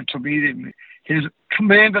honored to meet him. His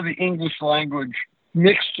command of the English language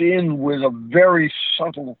mixed in with a very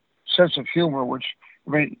subtle sense of humor, which,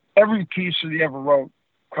 I mean, every piece that he ever wrote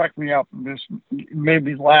cracked me up and just made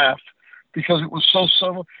me laugh because it was so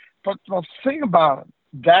subtle. But the thing about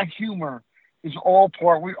it, that humor is all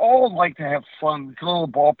part. We all like to have fun. We go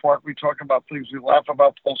to the ballpark, we talk about things, we laugh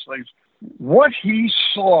about those things. What he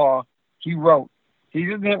saw, he wrote. He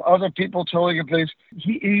didn't have other people telling him things.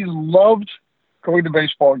 He loved going to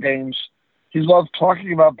baseball games. He loved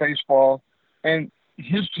talking about baseball. And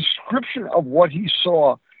his description of what he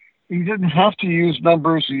saw, he didn't have to use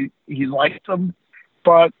numbers. He liked them.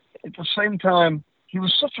 But at the same time, he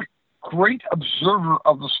was such a great observer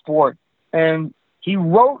of the sport. And he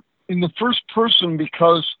wrote in the first person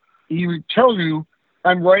because he would tell you,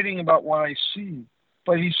 I'm writing about what I see.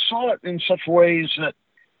 But he saw it in such ways that,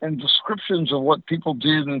 and descriptions of what people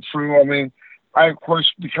did and through. I mean, I, of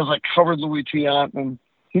course, because I covered Louis Tiant, and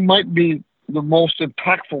he might be the most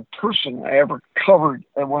impactful person I ever covered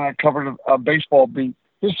when I covered a baseball beat.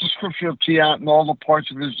 His description of Tiant and all the parts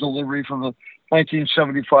of his delivery from the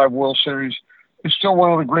 1975 World Series is still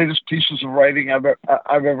one of the greatest pieces of writing I've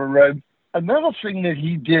ever read. Another thing that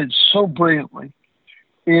he did so brilliantly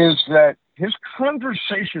is that his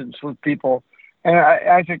conversations with people, and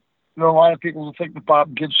I think there are a lot of people who think the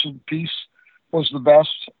Bob Gibson piece was the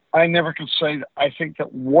best. I never could say that. I think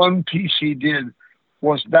that one piece he did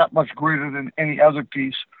was that much greater than any other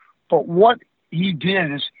piece. But what he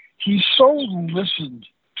did is he so listened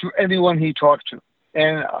to anyone he talked to.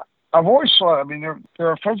 And I've always thought, I mean, there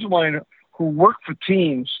are friends of mine who work for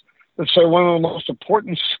teams that say one of the most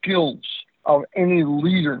important skills of any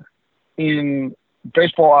leader in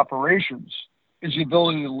baseball operations is the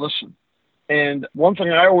ability to listen. And one thing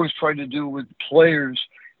I always try to do with players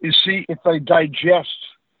is see if they digest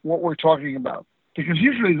what we're talking about. Because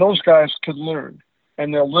usually those guys can learn,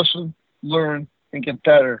 and they'll listen, learn, and get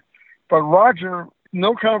better. But Roger,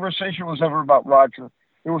 no conversation was ever about Roger.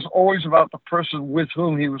 It was always about the person with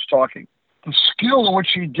whom he was talking. The skill in which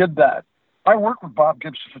he did that. I worked with Bob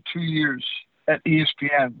Gibson for 2 years at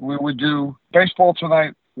ESPN. We would do Baseball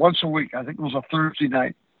Tonight once a week. I think it was a Thursday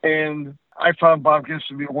night. And I found Bob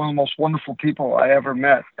Gibson to be one of the most wonderful people I ever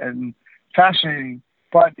met and fascinating.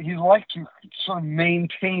 But he liked to sort of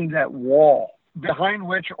maintain that wall behind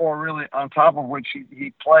which, or really on top of which,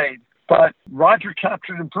 he played. But Roger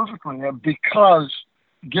captured him perfectly because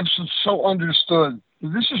Gibson so understood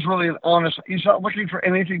this is really an honest, he's not looking for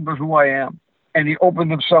anything but who I am. And he opened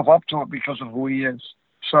himself up to it because of who he is.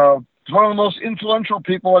 So he's one of the most influential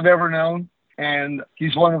people I've ever known. And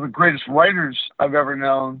he's one of the greatest writers I've ever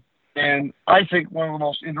known. And I think one of the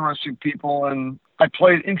most interesting people. And I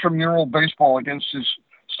played intramural baseball against his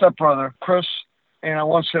stepbrother, Chris, and I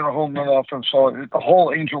once hit a home run off him. So the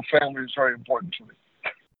whole Angel family is very important to me.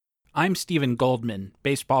 I'm Stephen Goldman,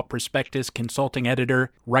 Baseball Prospectus consulting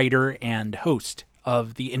editor, writer, and host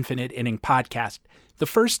of the Infinite Inning podcast. The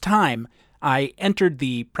first time I entered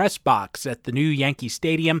the press box at the new Yankee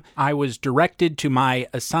Stadium, I was directed to my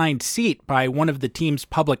assigned seat by one of the team's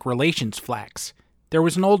public relations flacks. There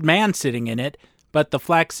was an old man sitting in it, but the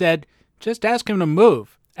flack said, "Just ask him to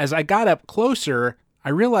move." As I got up closer, I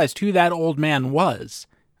realized who that old man was.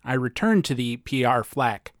 I returned to the PR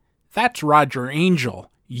flack. "That's Roger Angel.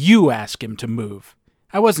 You ask him to move."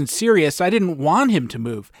 I wasn't serious. I didn't want him to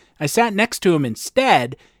move. I sat next to him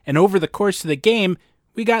instead, and over the course of the game,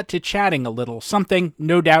 we got to chatting a little, something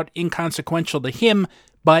no doubt inconsequential to him,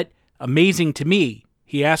 but amazing to me.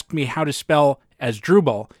 He asked me how to spell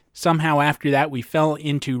Asdrubal. Somehow after that, we fell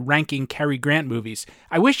into ranking Cary Grant movies.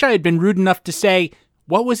 I wish I had been rude enough to say,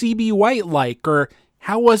 what was E.B. White like? Or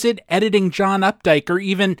how was it editing John Updike? Or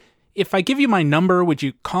even, if I give you my number, would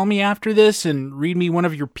you call me after this and read me one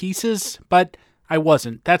of your pieces? But I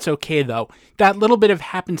wasn't. That's okay, though. That little bit of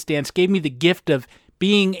happenstance gave me the gift of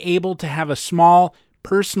being able to have a small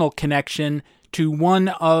personal connection to one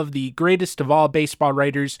of the greatest of all baseball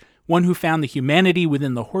writers, one who found the humanity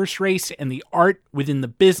within the horse race and the art within the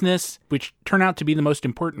business, which turn out to be the most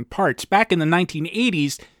important parts. Back in the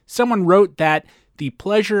 1980s, someone wrote that the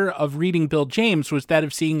pleasure of reading Bill James was that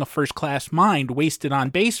of seeing a first-class mind wasted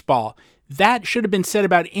on baseball. That should have been said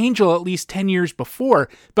about Angel at least 10 years before,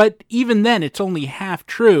 but even then it's only half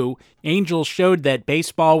true. Angel showed that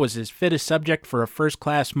baseball was as fit a subject for a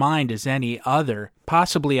first-class mind as any other.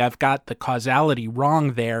 Possibly I've got the causality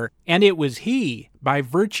wrong there, and it was he, by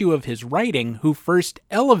virtue of his writing, who first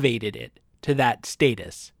elevated it to that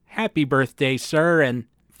status. Happy birthday, sir, and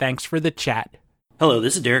thanks for the chat. Hello,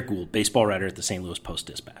 this is Derek Gould, baseball writer at the St. Louis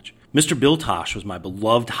Post-Dispatch. Mr. Bill Tosh was my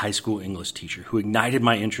beloved high school English teacher who ignited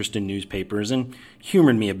my interest in newspapers and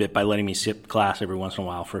humored me a bit by letting me skip class every once in a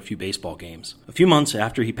while for a few baseball games. A few months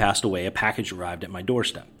after he passed away, a package arrived at my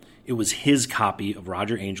doorstep. It was his copy of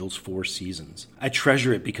Roger Angel's Four Seasons. I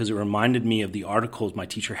treasure it because it reminded me of the articles my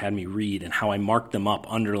teacher had me read and how I marked them up,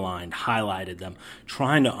 underlined, highlighted them,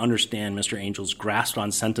 trying to understand Mr. Angel's grasp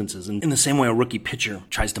on sentences in the same way a rookie pitcher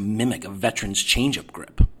tries to mimic a veteran's changeup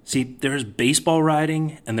grip. See, there is baseball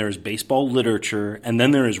writing, and there is baseball literature, and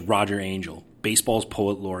then there is Roger Angel, baseball's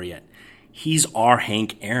poet laureate. He's our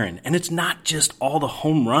Hank Aaron, and it's not just all the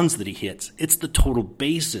home runs that he hits, it's the total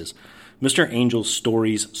bases. Mr. Angel's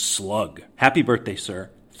stories slug. Happy birthday,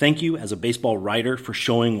 sir. Thank you as a baseball writer for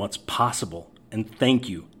showing what's possible, and thank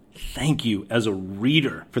you as a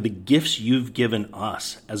reader for the gifts you've given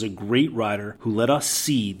us as a great writer who let us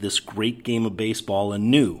see this great game of baseball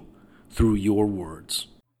anew through your words.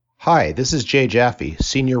 Hi, this is Jay Jaffe,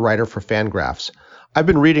 senior writer for Fangraphs. I've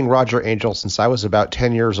been reading Roger Angel since I was about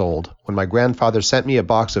 10 years old, when my grandfather sent me a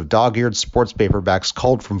box of dog-eared sports paperbacks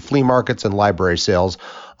culled from flea markets and library sales,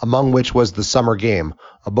 among which was The Summer Game,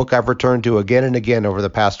 a book I've returned to again and again over the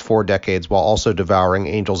past 4 decades while also devouring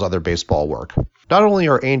Angel's other baseball work. Not only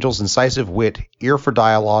are Angel's incisive wit, ear for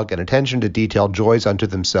dialogue, and attention to detail joys unto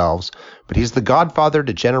themselves, but he's the godfather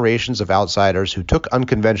to generations of outsiders who took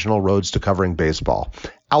unconventional roads to covering baseball.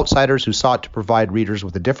 Outsiders who sought to provide readers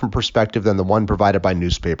with a different perspective than the one provided by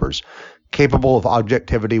newspapers, capable of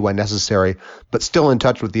objectivity when necessary, but still in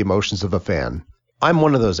touch with the emotions of a fan. I'm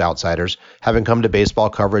one of those outsiders, having come to baseball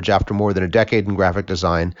coverage after more than a decade in graphic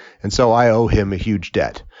design, and so I owe him a huge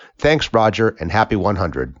debt. Thanks, Roger, and happy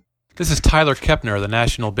 100. This is Tyler Kepner, the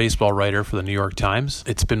national baseball writer for the New York Times.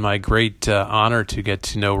 It's been my great honor to get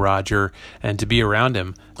to know Roger and to be around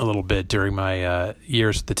him a little bit during my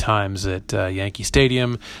years at the Times at Yankee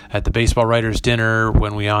Stadium, at the Baseball Writers Dinner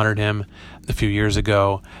when we honored him a few years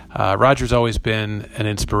ago. Roger's always been an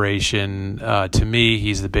inspiration to me.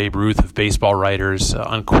 He's the Babe Ruth of baseball writers,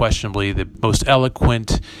 unquestionably the most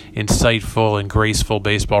eloquent, insightful, and graceful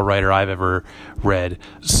baseball writer I've ever read.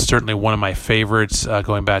 Certainly one of my favorites,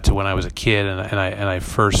 going back to when I was a kid and I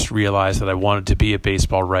first realized that I wanted to be a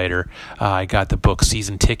baseball writer. I got the book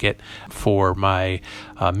Season Ticket for my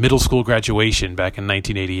middle school graduation back in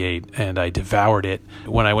 1988, and I devoured it.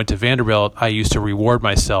 When I went to Vanderbilt, I used to reward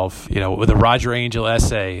myself, with a Roger Angel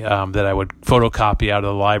essay that I would photocopy out of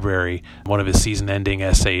the library, one of his season-ending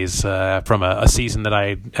essays from a season that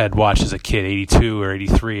I had watched as a kid, 82 or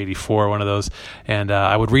 83, 84, one of those, and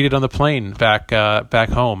I would read it on the plane back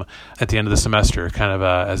home at the end of the semester, kind of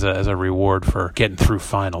as a reward for getting through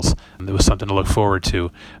finals. And it was something to look forward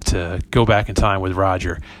to go back in time with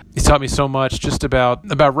Roger. He taught me so much just about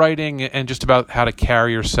writing and just about how to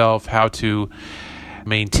carry yourself, how to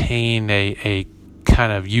maintain a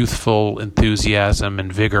kind of youthful enthusiasm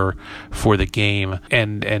and vigor for the game,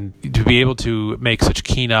 and to be able to make such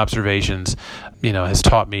keen observations, has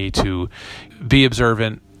taught me to be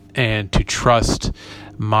observant and to trust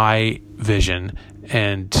my vision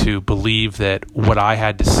and to believe that what I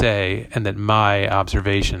had to say and that my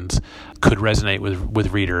observations could resonate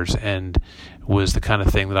with readers, and was the kind of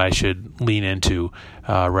thing that I should lean into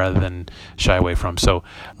rather than shy away from. So,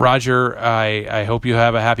 Roger, I hope you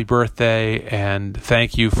have a happy birthday, and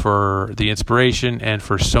thank you for the inspiration and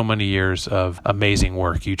for so many years of amazing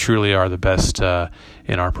work. You truly are the best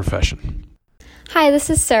in our profession. Hi,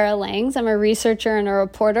 this is Sarah Langs. I'm a researcher and a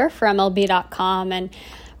reporter for MLB.com, and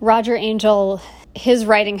Roger Angel, his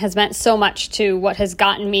writing has meant so much to what has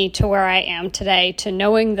gotten me to where I am today, to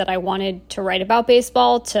knowing that I wanted to write about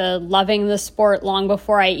baseball, to loving the sport long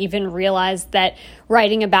before I even realized that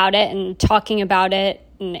writing about it and talking about it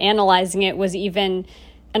and analyzing it was even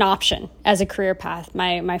an option as a career path.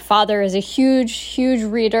 My father is a huge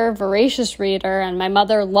reader, voracious reader, and my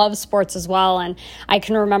mother loves sports as well. And I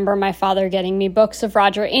can remember my father getting me books of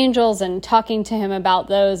Roger Angels and talking to him about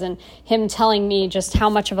those, and him telling me just how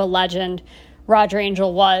much of a legend Roger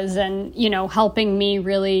Angell was, and, helping me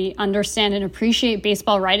really understand and appreciate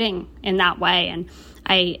baseball writing in that way. And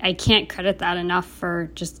I can't credit that enough for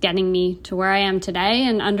just getting me to where I am today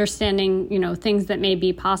and understanding, things that may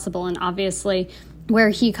be possible. And obviously where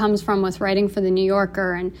he comes from with writing for the New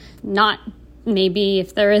Yorker, and not maybe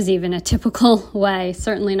if there is even a typical way,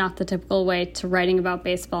 certainly not the typical way to writing about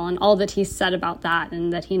baseball, and all that he said about that,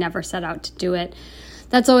 and that he never set out to do it.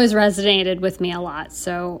 That's always resonated with me a lot.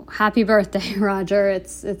 So happy birthday, Roger.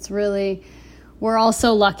 It's really, we're all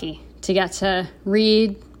so lucky to get to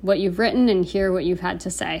read what you've written and hear what you've had to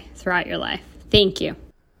say throughout your life. Thank you.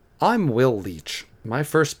 I'm Will Leach. My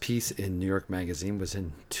first piece in New York Magazine was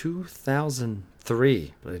in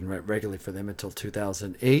 2003, but I didn't write regularly for them until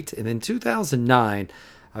 2008. And in 2009,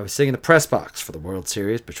 I was sitting in the press box for the World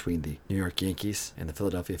Series between the New York Yankees and the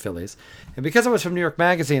Philadelphia Phillies. And because I was from New York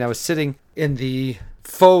Magazine, I was sitting in the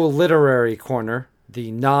faux literary corner,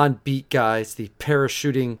 the non-beat guys, the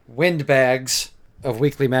parachuting windbags of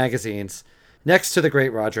weekly magazines, next to the great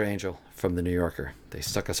Roger Angell from the New Yorker. They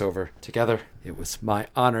stuck us over together. It was my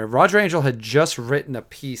honor. Roger Angell had just written a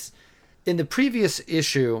piece in the previous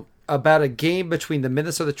issue about a game between the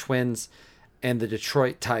Minnesota Twins and the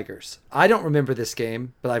Detroit Tigers. I don't remember this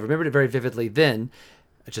game, but I remembered it very vividly then,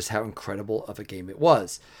 just how incredible of a game it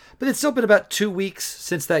was. But it's still been about 2 weeks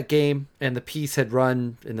since that game, and the piece had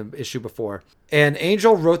run in the issue before. And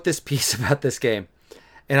Angell wrote this piece about this game.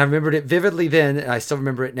 And I remembered it vividly then, and I still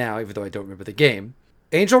remember it now, even though I don't remember the game.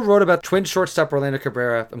 Angell wrote about Twins shortstop Orlando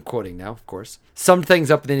Cabrera, I'm quoting now, of course, summed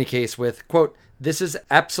things up in any case with, quote, "This is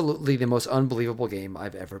absolutely the most unbelievable game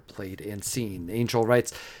I've ever played and seen." Angell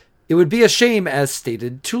writes, "It would be a shame, as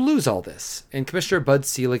stated, to lose all this." And Commissioner Bud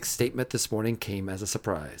Selig's statement this morning came as a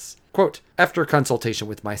surprise. Quote, "After consultation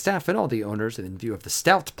with my staff and all the owners, and in view of the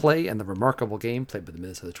stout play and the remarkable game played by the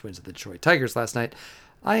Minnesota Twins and the Detroit Tigers last night,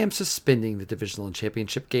 I am suspending the divisional and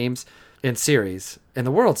championship games and series and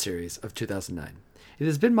the World Series of 2009. It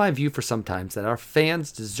has been my view for some time that our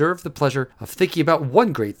fans deserve the pleasure of thinking about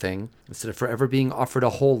one great thing instead of forever being offered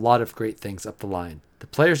a whole lot of great things up the line. The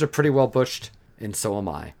players are pretty well bushed, and so am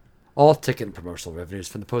I. All ticket and promotional revenues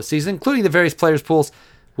from the postseason, including the various players' pools,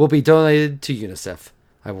 will be donated to UNICEF.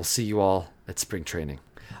 I will see you all at spring training."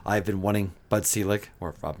 I've been wanting Bud Selig,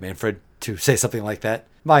 or Rob Manfred, to say something like that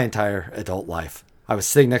my entire adult life. I was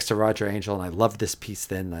sitting next to Roger Angell, and I loved this piece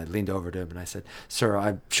then, and I leaned over to him and I said, "Sir,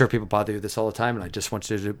 I'm sure people bother you with this all the time, and I just want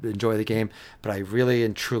you to enjoy the game, but I really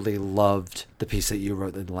and truly loved the piece that you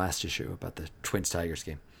wrote in the last issue about the Twins-Tigers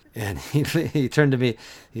game." And he turned to me,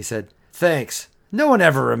 he said, "Thanks. No one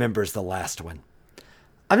ever remembers the last one."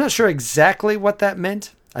 I'm not sure exactly what that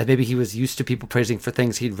meant. Maybe he was used to people praising for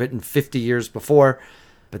things he'd written 50 years before,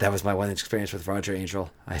 but that was my one experience with Roger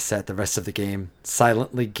Angell. I sat the rest of the game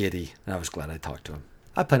silently giddy, and I was glad I talked to him.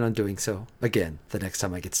 I plan on doing so again the next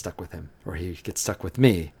time I get stuck with him, or he gets stuck with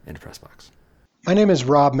me in a press box. My name is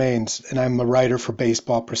Rob Maines, and I'm a writer for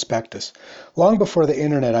Baseball Prospectus. Long before the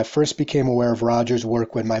internet, I first became aware of Roger's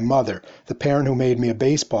work when my mother, the parent who made me a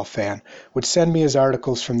baseball fan, would send me his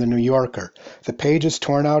articles from the New Yorker, the pages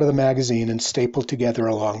torn out of the magazine and stapled together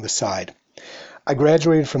along the side. I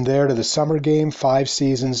graduated from there to the summer game, 5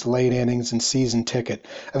 seasons, late innings, and season ticket,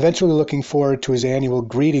 eventually looking forward to his annual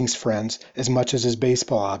Greetings, Friends, as much as his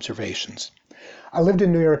baseball observations. I lived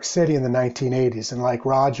in New York City in the 1980s, and like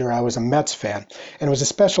Roger, I was a Mets fan, and it was a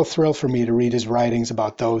special thrill for me to read his writings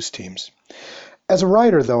about those teams. As a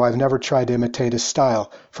writer, though, I've never tried to imitate his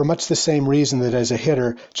style, for much the same reason that as a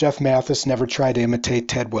hitter, Jeff Mathis never tried to imitate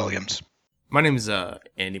Ted Williams. My name is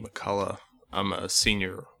Andy McCullough. I'm a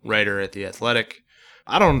senior writer at The Athletic.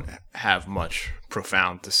 I don't have much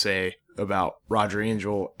profound to say about Roger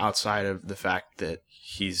Angell outside of the fact that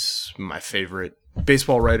he's my favorite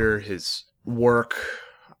baseball writer. His work,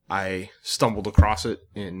 I stumbled across it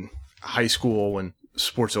in high school when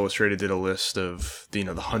Sports Illustrated did a list of the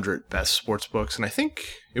 100 best sports books, and I think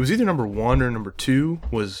it was either number 1 or number 2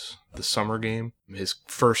 was The Summer Game, his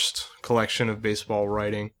first collection of baseball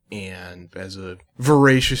writing. And as a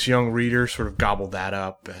voracious young reader, sort of gobbled that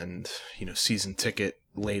up, and Season Ticket,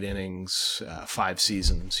 Late Innings, 5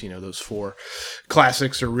 seasons, those 4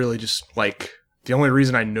 classics are really just like the only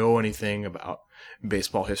reason I know anything about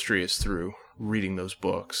baseball history is through reading those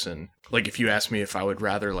books. And like, if you ask me if I would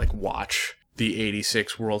rather watch the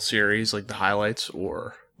 86 World Series, the highlights,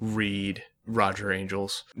 or read Roger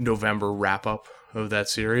Angell's November wrap-up of that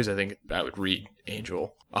series, I think I would read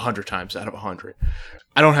Angel 100 times out of 100.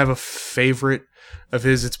 I don't have a favorite of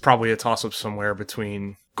his. It's probably a toss-up somewhere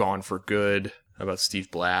between Gone for Good, about Steve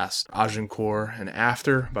Blass, Agincourt, and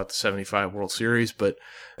After, about the 75 World Series. But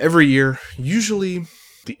every year, usually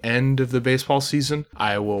the end of the baseball season,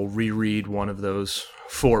 I will reread one of those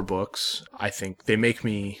 4 books. I think they make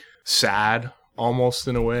me sad, almost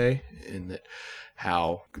in a way, in that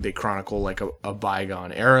how they chronicle like a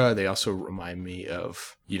bygone era. They also remind me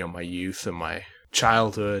of, my youth and my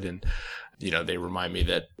childhood, and they remind me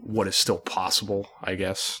that what is still possible, I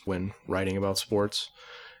guess, when writing about sports.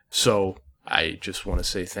 So I just want to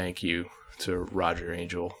say thank you to Roger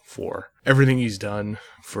Angel for everything he's done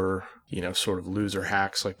for, sort of loser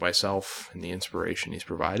hacks like myself and the inspiration he's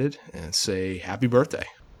provided, and say happy birthday.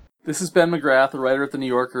 This is Ben McGrath, a writer at The New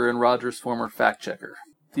Yorker and Roger's former fact checker.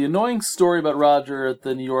 The annoying story about Roger at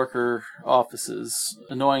the New Yorker offices,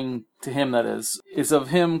 annoying to him that is of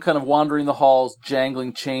him kind of wandering the halls,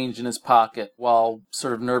 jangling change in his pocket while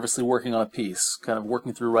sort of nervously working on a piece, kind of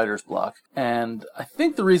working through writer's block. And I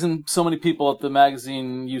think the reason so many people at the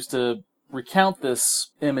magazine used to recount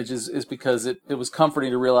this image is because it was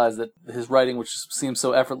comforting to realize that his writing, which seems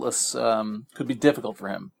so effortless, could be difficult for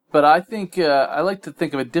him. But I think I like to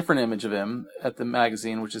think of a different image of him at the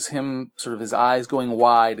magazine, which is him, sort of his eyes going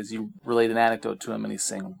wide as you relate an anecdote to him, and he's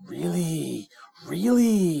saying, "Really?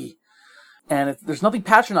 Really?" And there's nothing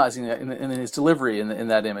patronizing in his delivery in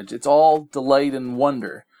that image. It's all delight and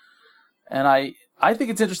wonder. And I think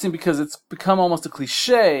it's interesting because it's become almost a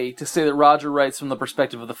cliche to say that Roger writes from the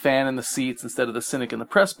perspective of the fan in the seats instead of the cynic in the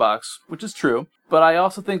press box, which is true. But I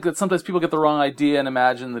also think that sometimes people get the wrong idea and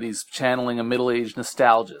imagine that he's channeling a middle-aged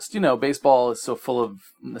nostalgist. Baseball is so full of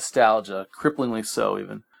nostalgia, cripplingly so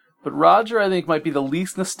even. But Roger, I think, might be the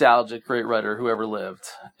least nostalgic great writer who ever lived.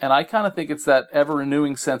 And I kind of think it's that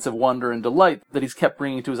ever-renewing sense of wonder and delight that he's kept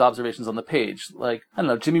bringing to his observations on the page. Like, I don't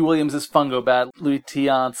know, Jimmy Williams' fungo bat, Louis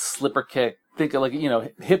Tiant's slipper kick. Think of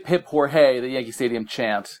hip, hip, Jorge, the Yankee Stadium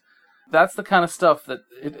chant. That's the kind of stuff that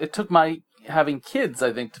it took my having kids,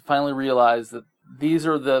 I think, to finally realize that these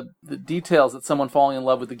are the details that someone falling in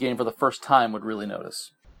love with the game for the first time would really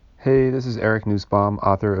notice. Hey, this is Eric Nussbaum,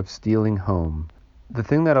 author of Stealing Home. The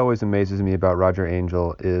thing that always amazes me about Roger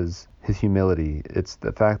Angel is his humility. It's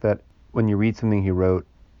the fact that when you read something he wrote,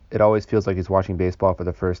 it always feels like he's watching baseball for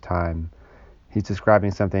the first time. He's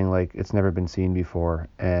describing something like it's never been seen before,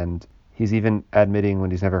 and he's even admitting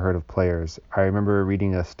when he's never heard of players. I remember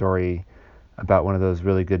reading a story about one of those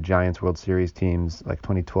really good Giants World Series teams, like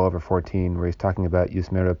 2012 or 14, where he's talking about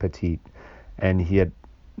Yusmeiro Petit, and he had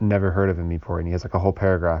never heard of him before, and he has like a whole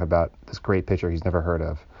paragraph about this great pitcher he's never heard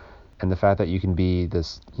of. And the fact that you can be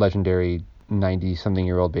this legendary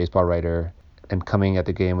 90-something-year-old baseball writer and coming at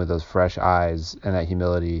the game with those fresh eyes and that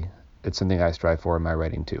humility, it's something I strive for in my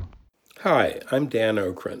writing too. Hi, I'm Dan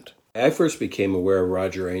Okrent. I first became aware of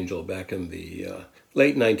Roger Angel back in the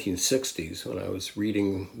late 1960s when I was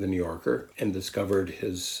reading The New Yorker and discovered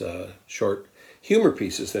his short humor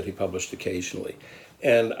pieces that he published occasionally.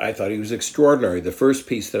 And I thought he was extraordinary. The first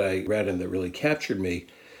piece that I read and that really captured me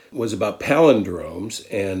was about palindromes,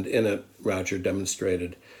 and in it, Roger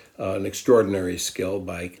demonstrated an extraordinary skill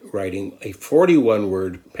by writing a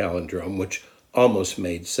 41-word palindrome, which almost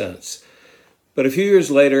made sense. But a few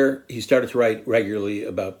years later, he started to write regularly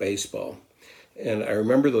about baseball. And I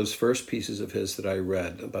remember those first pieces of his that I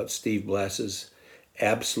read about Steve Blass's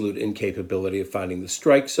absolute incapability of finding the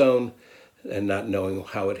strike zone and not knowing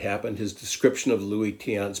how it happened, his description of Louis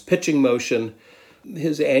Tiant's pitching motion,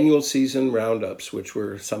 his annual season roundups, which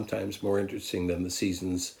were sometimes more interesting than the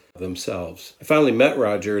seasons themselves. I finally met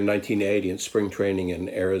Roger in 1980 in spring training in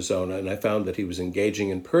Arizona, and I found that he was engaging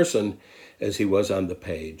in person as he was on the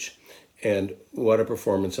page. And what a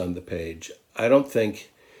performance on the page. I don't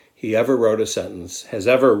think he ever has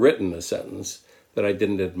ever written a sentence that I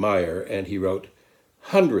didn't admire, and he wrote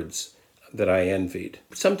hundreds that I envied.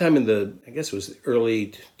 Sometime in the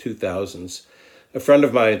early 2000s, a friend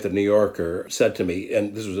of mine at the New Yorker said to me,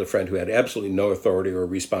 and this was a friend who had absolutely no authority or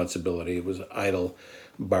responsibility, it was idle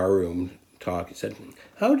barroom talk. He said,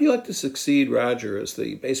 "How would you like to succeed Roger as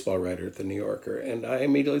the baseball writer at the New Yorker?" And I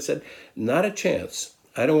immediately said, "Not a chance.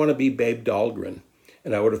 I don't want to be Babe Dahlgren."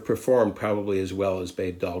 And I would have performed probably as well as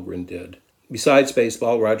Babe Dahlgren did. Besides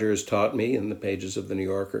baseball, Roger has taught me in the pages of the New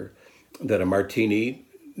Yorker that a martini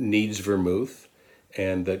needs vermouth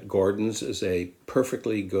and that Gordon's is a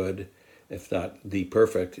perfectly good, if not the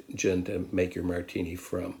perfect, gin to make your martini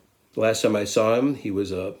from. The last time I saw him, he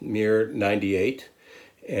was a mere 98,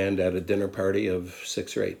 and at a dinner party of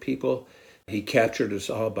 6 or 8 people, he captured us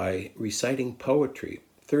all by reciting poetry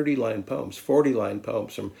 30-line poems, 40-line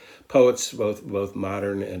poems from poets both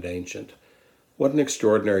modern and ancient. What an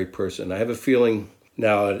extraordinary person. I have a feeling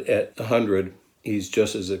now at 100, he's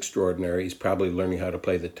just as extraordinary. He's probably learning how to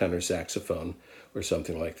play the tenor saxophone or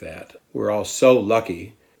something like that. We're all so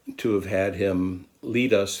lucky to have had him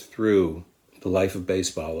lead us through the life of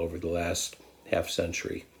baseball over the last half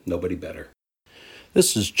century. Nobody better.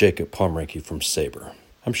 This is Jacob Pomrinke from SABR.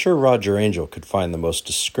 I'm sure Roger Angell could find the most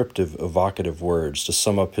descriptive, evocative words to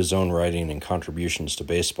sum up his own writing and contributions to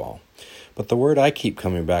baseball. But the word I keep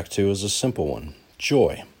coming back to is a simple one: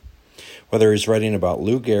 joy. Whether he's writing about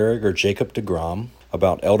Lou Gehrig or Jacob deGrom,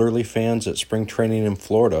 about elderly fans at spring training in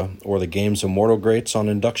Florida, or the game's immortal greats on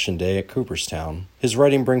induction day at Cooperstown, his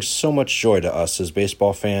writing brings so much joy to us as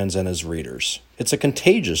baseball fans and as readers. It's a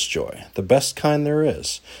contagious joy, the best kind there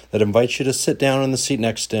is, that invites you to sit down in the seat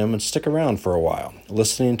next to him and stick around for a while,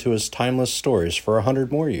 listening to his timeless stories for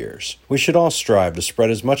 100 more years. We should all strive to spread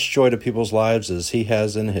as much joy to people's lives as he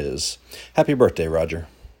has in his. Happy birthday, Roger.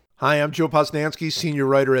 Hi, I'm Joe Posnanski, senior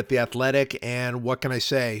writer at The Athletic, and what can I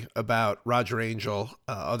say about Roger Angell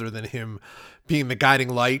other than him being the guiding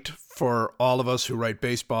light for all of us who write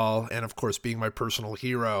baseball and, of course, being my personal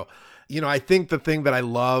hero. You know, I think the thing that I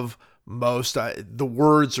love most, the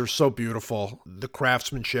words are so beautiful. The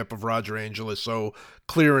craftsmanship of Roger Angell is so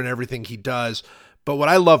clear in everything he does. But what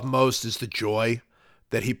I love most is the joy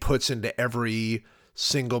that he puts into every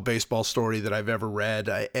single baseball story that I've ever read.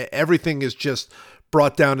 Everything is just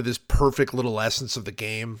brought down to this perfect little essence of the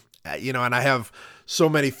game. And I have so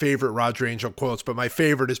many favorite Roger Angell quotes, but my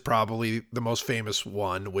favorite is probably the most famous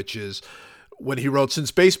one, which is when he wrote,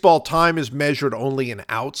 "Since baseball time is measured only in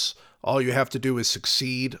outs, all you have to do is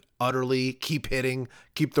succeed utterly, keep hitting,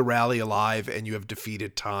 keep the rally alive, and you have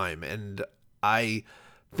defeated time." And I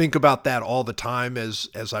think about that all the time as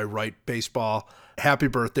I write baseball. Happy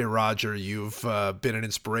birthday, Roger. You've been an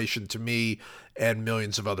inspiration to me and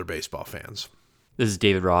millions of other baseball fans. This is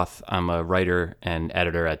David Roth. I'm a writer and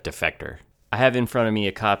editor at Defector. I have in front of me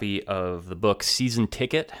a copy of the book Season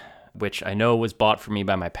Ticket, which I know was bought for me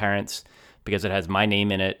by my parents because it has my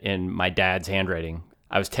name in it in my dad's handwriting.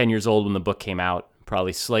 I was 10 years old when the book came out,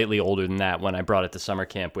 probably slightly older than that when I brought it to summer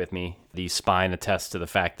camp with me. The spine attests to the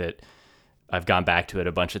fact that I've gone back to it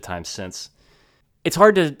a bunch of times since. It's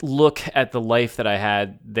hard to look at the life that I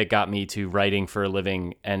had that got me to writing for a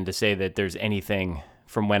living and to say that there's anything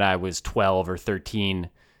from when I was 12 or 13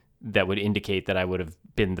 that would indicate that I would have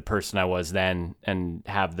been the person I was then and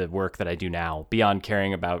have the work that I do now. Beyond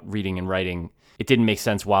caring about reading and writing, it didn't make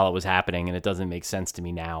sense while it was happening, and it doesn't make sense to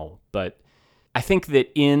me now. But I think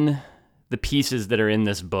that in the pieces that are in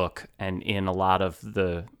this book and in a lot of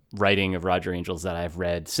the writing of Roger Angell's that I've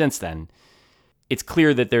read since then, it's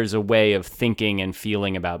clear that there's a way of thinking and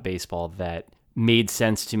feeling about baseball that made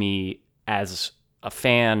sense to me as a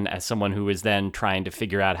fan, as someone who was then trying to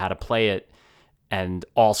figure out how to play it, and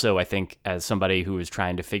also I think as somebody who was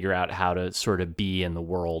trying to figure out how to sort of be in the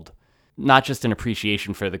world. Not just an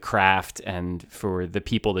appreciation for the craft and for the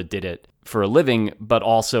people that did it for a living, but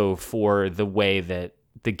also for the way that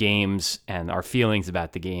the games and our feelings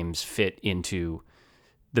about the games fit into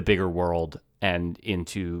the bigger world and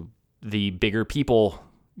into the bigger people,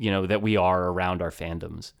 that we are around our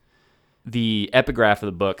fandoms. The epigraph of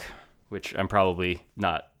the book, which I'm probably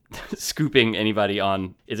not scooping anybody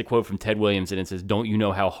on, is a quote from Ted Williams, and it says, "Don't you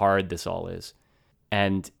know how hard this all is?"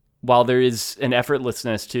 And while there is an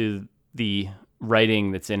effortlessness to the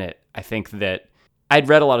writing that's in it, I think that I'd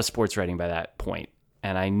read a lot of sports writing by that point,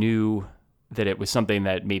 and I knew that it was something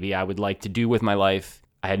that maybe I would like to do with my life.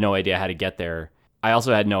 I had no idea how to get there. I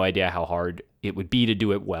also had no idea how hard it would be to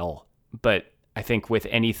do it well. But I think with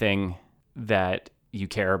anything that you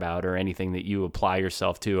care about or anything that you apply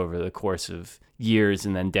yourself to over the course of years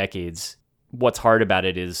and then decades, what's hard about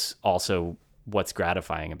it is also what's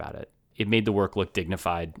gratifying about it. It made the work look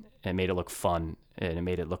dignified, it made it look fun, and it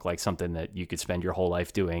made it look like something that you could spend your whole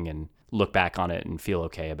life doing and look back on it and feel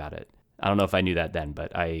okay about it. I don't know if I knew that then,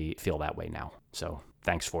 but I feel that way now. So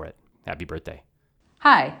thanks for it. Happy birthday.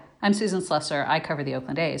 Hi, I'm Susan Slesser. I cover the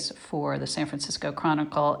Oakland A's for the San Francisco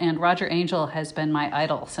Chronicle, and Roger Angell has been my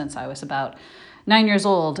idol since I was about 9 years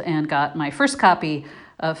old and got my first copy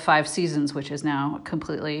of 5 Seasons, which is now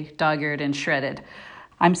completely dog-eared and shredded.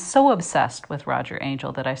 I'm so obsessed with Roger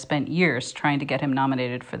Angell that I spent years trying to get him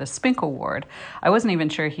nominated for the Spink Award. I wasn't even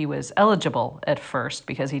sure he was eligible at first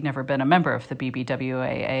because he'd never been a member of the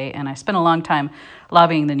BBWAA, and I spent a long time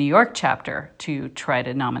lobbying the New York chapter to try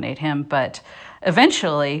to nominate him, but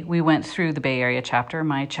eventually we went through the Bay Area chapter,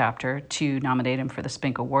 my chapter, to nominate him for the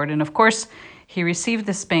Spink Award, and of course he received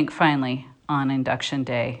the Spink finally on induction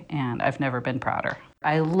day, and I've never been prouder.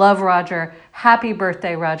 I love Roger. Happy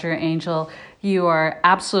birthday, Roger Angell. You are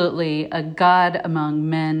absolutely a god among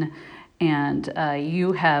men, and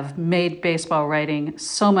you have made baseball writing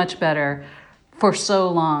so much better for so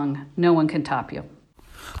long. No one can top you.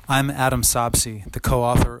 I'm Adam Sobsey, the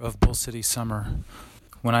co-author of Bull City Summer.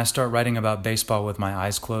 When I start writing about baseball with my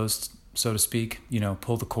eyes closed, so to speak,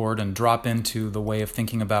 pull the cord and drop into the way of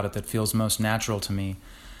thinking about it that feels most natural to me,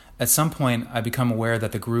 at some point I become aware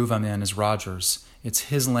that the groove I'm in is Roger's. It's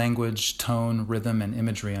his language, tone, rhythm, and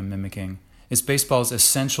imagery I'm mimicking. It's baseball's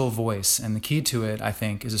essential voice, and the key to it, I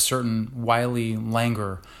think, is a certain wily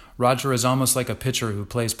languor. Roger is almost like a pitcher who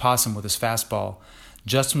plays possum with his fastball.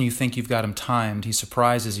 Just when you think you've got him timed, he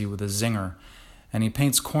surprises you with a zinger. And he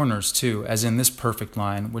paints corners, too, as in this perfect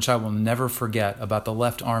line, which I will never forget, about the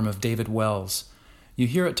left arm of David Wells. You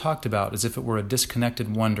hear it talked about as if it were a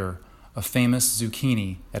disconnected wonder, a famous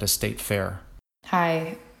zucchini at a state fair.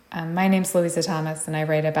 Hi, my name's Louisa Thomas, and I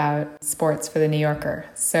write about sports for The New Yorker.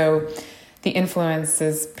 So the influence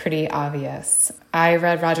is pretty obvious. I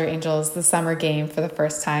read Roger Angell's The Summer Game for the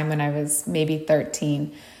first time when I was maybe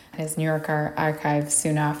 13, his New Yorker archive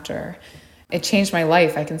soon after. It changed my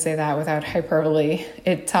life, I can say that without hyperbole.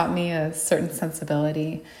 It taught me a certain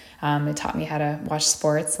sensibility. It taught me how to watch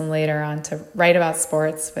sports and later on to write about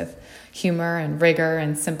sports with humor and rigor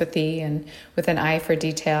and sympathy and with an eye for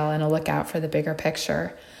detail and a lookout for the bigger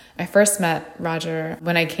picture. I first met Roger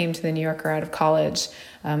when I came to The New Yorker out of college.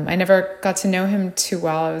 I never got to know him too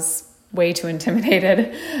well. I was way too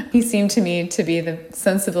intimidated. He seemed to me to be the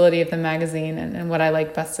sensibility of the magazine and what I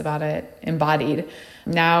liked best about it embodied.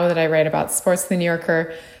 Now that I write about sports, The New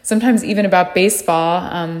Yorker, sometimes even about baseball,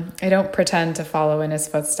 I don't pretend to follow in his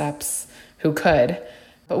footsteps. Who could?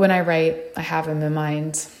 But when I write, I have him in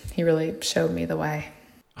mind. He really showed me the way.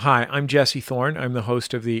 Hi, I'm Jesse Thorne. I'm the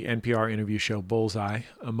host of the NPR interview show Bullseye,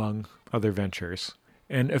 among other ventures.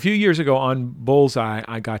 And a few years ago on Bullseye,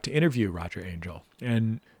 I got to interview Roger Angell.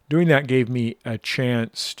 And doing that gave me a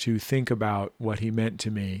chance to think about what he meant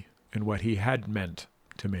to me and what he had meant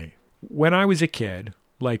to me. When I was a kid,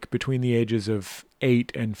 like between the ages of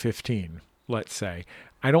 8 and 15, let's say,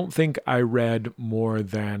 I don't think I read more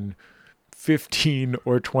than 15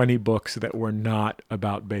 or 20 books that were not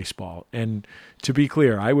about baseball. And to be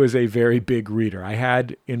clear, I was a very big reader. I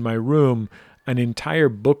had in my room an entire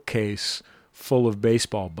bookcase full of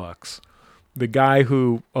baseball books. The guy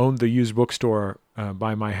who owned the used bookstore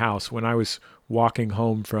by my house, when I was walking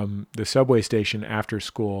home from the subway station after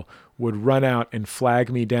school, would run out and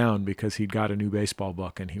flag me down because he'd got a new baseball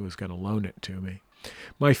book and he was going to loan it to me.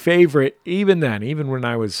 My favorite, even then, even when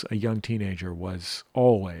I was a young teenager, was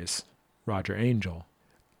always Roger Angell.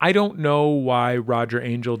 I don't know why Roger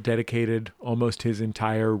Angell dedicated almost his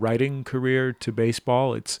entire writing career to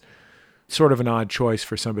baseball. It's sort of an odd choice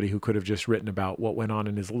for somebody who could have just written about what went on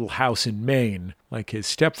in his little house in Maine, like his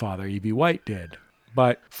stepfather, E.B. White, did.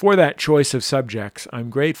 But for that choice of subjects, I'm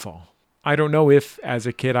grateful. I don't know if, as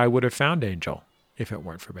a kid, I would have found Angell if it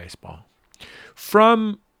weren't for baseball.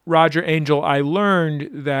 From Roger Angell, I learned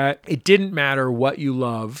that it didn't matter what you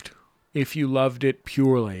loved if you loved it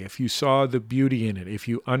purely, if you saw the beauty in it, if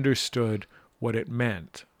you understood what it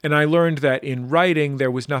meant. And I learned that in writing,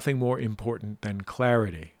 there was nothing more important than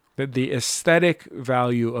clarity, that the aesthetic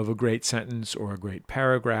value of a great sentence or a great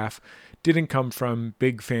paragraph didn't come from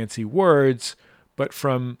big fancy words, but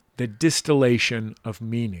from the distillation of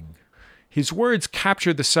meaning. His words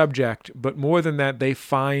capture the subject, but more than that, they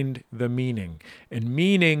find the meaning. And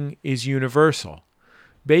meaning is universal.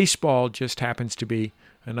 Baseball just happens to be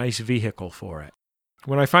a nice vehicle for it.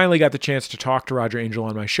 When I finally got the chance to talk to Roger Angell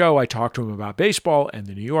on my show, I talked to him about baseball and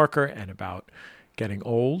The New Yorker and about getting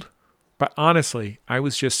old. But honestly, I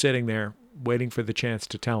was just sitting there waiting for the chance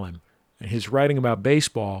to tell him. And his writing about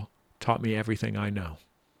baseball taught me everything I know.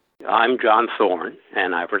 I'm John Thorne,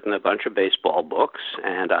 and I've written a bunch of baseball books,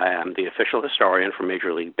 and I am the official historian for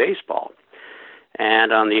Major League Baseball.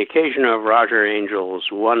 And on the occasion of Roger Angell's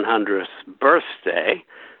 100th birthday,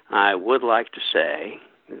 I would like to say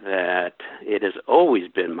that it has always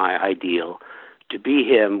been my ideal to be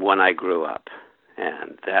him when I grew up,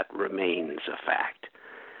 and that remains a fact.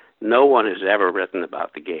 No one has ever written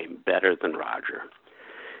about the game better than Roger.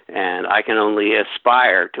 And I can only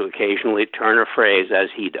aspire to occasionally turn a phrase as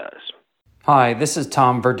he does. Hi, this is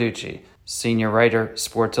Tom Verducci, senior writer,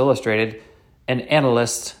 Sports Illustrated, and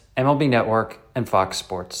analyst, MLB Network and Fox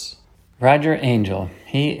Sports. Roger Angell,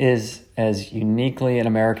 he is as uniquely an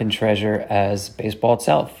American treasure as baseball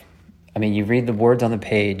itself. I mean, you read the words on the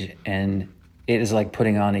page, and it is like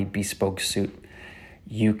putting on a bespoke suit.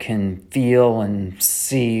 You can feel and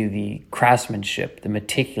see the craftsmanship, the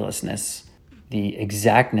meticulousness, the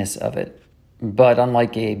exactness of it. But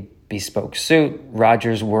unlike a bespoke suit,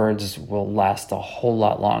 Roger's words will last a whole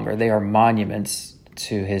lot longer. They are monuments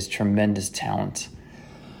to his tremendous talent.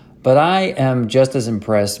 But I am just as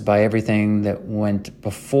impressed by everything that went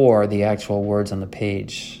before the actual words on the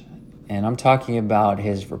page. And I'm talking about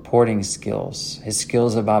his reporting skills, his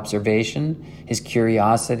skills of observation, his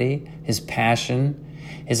curiosity, his passion,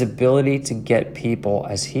 his ability to get people,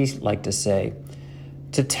 as he liked to say,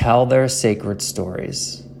 to tell their sacred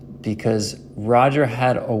stories. Because Roger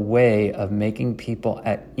had a way of making people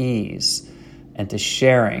at ease and to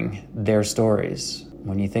sharing their stories.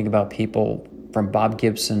 When you think about people from Bob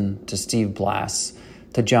Gibson to Steve Blass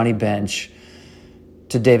to Johnny Bench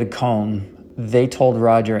to David Cohn, they told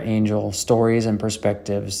Roger Angell stories and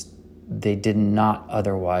perspectives they did not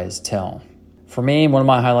otherwise tell. For me, one of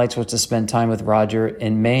my highlights was to spend time with Roger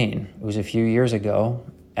in Maine. It was a few years ago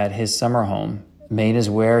at his summer home. Maine is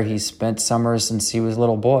where he spent summers since he was a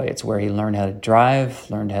little boy. It's where he learned how to drive,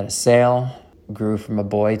 learned how to sail, grew from a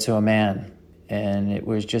boy to a man. And it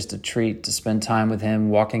was just a treat to spend time with him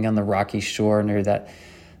walking on the rocky shore near that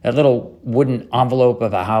little wooden envelope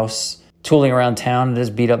of a house, tooling around town in his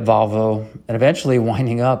beat-up Volvo, and eventually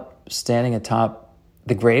winding up standing atop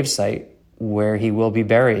the gravesite where he will be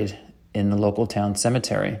buried in the local town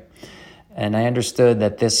cemetery. And I understood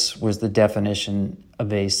that this was the definition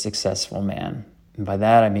of a successful man. And by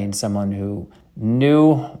that, I mean someone who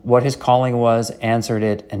knew what his calling was, answered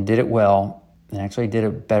it, and did it well, and actually did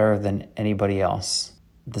it better than anybody else.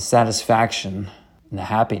 The satisfaction and the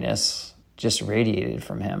happiness just radiated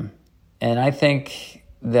from him. And I think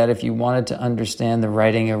that if you wanted to understand the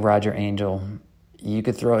writing of Roger Angell, you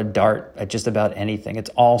could throw a dart at just about anything.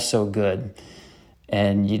 It's all so good,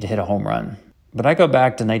 and you'd hit a home run. But I go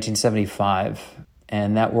back to 1975,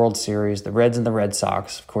 and that World Series, the Reds and the Red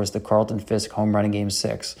Sox, of course, the Carlton Fisk home run in Game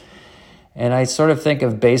 6. And I sort of think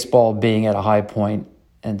of baseball being at a high point,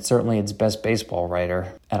 and certainly its best baseball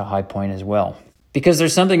writer at a high point as well. Because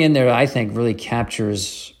there's something in there that I think really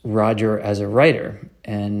captures Roger as a writer.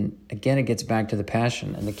 And again, it gets back to the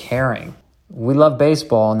passion and the caring. We love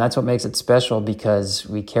baseball, and that's what makes it special, because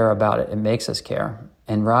we care about it. It makes us care.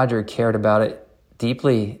 And Roger cared about it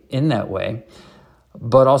deeply in that way,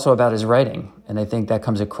 but also about his writing. And I think that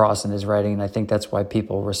comes across in his writing, and I think that's why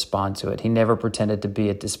people respond to it. He never pretended to be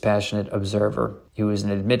a dispassionate observer. He was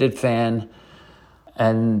an admitted fan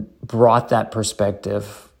and brought that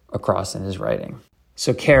perspective across in his writing.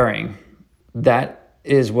 So caring, that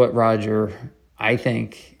is what Roger, I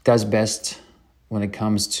think, does best when it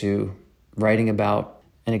comes to writing about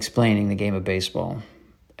and explaining the game of baseball.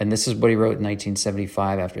 And this is what he wrote in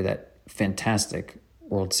 1975 after that fantastic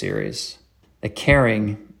World Series. That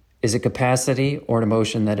caring is a capacity or an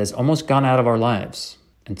emotion that has almost gone out of our lives.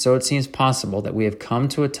 And so it seems possible that we have come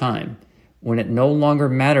to a time when it no longer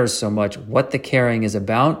matters so much what the caring is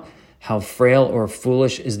about, how frail or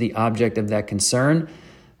foolish is the object of that concern,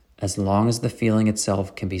 as long as the feeling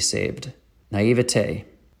itself can be saved. Naivete,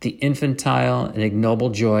 the infantile and ignoble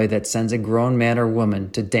joy that sends a grown man or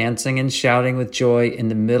woman to dancing and shouting with joy in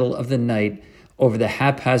the middle of the night over the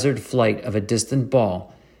haphazard flight of a distant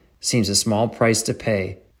ball, seems a small price to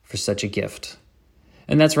pay for such a gift.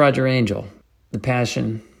 And that's Roger Angell, the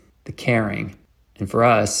passion, the caring, and for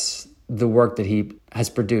us, the work that he has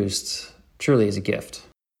produced truly is a gift.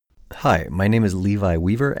 Hi, my name is Levi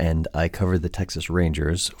Weaver, and I cover the Texas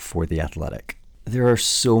Rangers for The Athletic. There are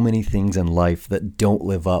so many things in life that don't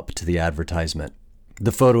live up to the advertisement.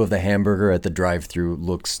 The photo of the hamburger at the drive-thru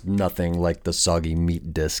looks nothing like the soggy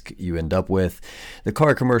meat disc you end up with. The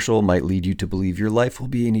car commercial might lead you to believe your life will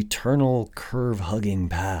be an eternal curve-hugging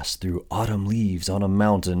pass through autumn leaves on a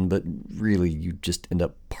mountain, but really you just end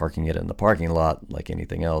up parking it in the parking lot like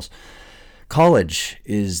anything else. College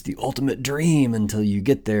is the ultimate dream until you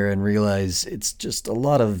get there and realize it's just a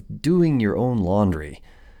lot of doing your own laundry.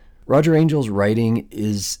 Roger Angell's writing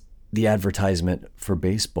is the advertisement for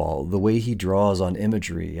baseball, the way he draws on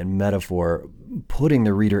imagery and metaphor, putting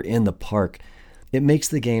the reader in the park. It makes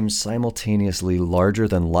the game simultaneously larger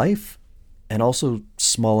than life and also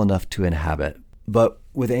small enough to inhabit. But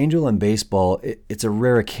with Angell and baseball, it's a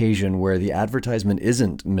rare occasion where the advertisement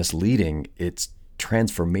isn't misleading, it's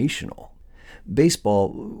transformational.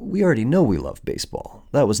 Baseball, we already know we love baseball.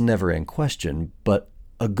 That was never in question, but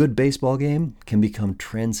a good baseball game can become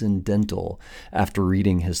transcendental after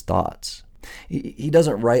reading his thoughts. He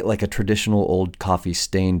doesn't write like a traditional old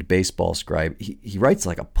coffee-stained baseball scribe. He writes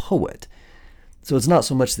like a poet. So it's not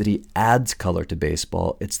so much that he adds color to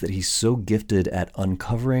baseball, it's that he's so gifted at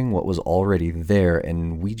uncovering what was already there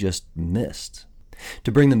and we just missed.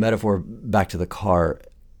 To bring the metaphor back to the car,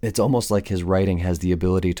 It's almost like his writing has the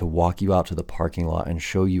ability to walk you out to the parking lot and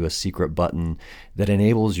show you a secret button that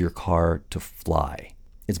enables your car to fly.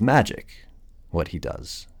 It's magic, what he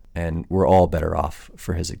does, and we're all better off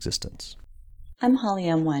for his existence. I'm Holly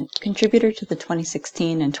M. Wendt, contributor to the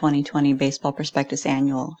 2016 and 2020 Baseball Prospectus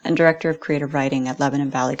Annual and director of creative writing at Lebanon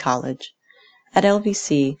Valley College. At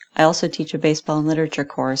LVC, I also teach a baseball and literature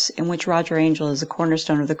course in which Roger Angell is a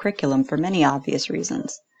cornerstone of the curriculum for many obvious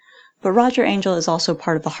reasons. But Roger Angell is also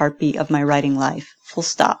part of the heartbeat of my writing life, full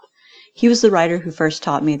stop. He was the writer who first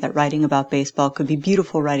taught me that writing about baseball could be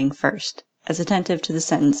beautiful writing first, as attentive to the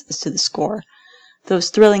sentence as to the score. Those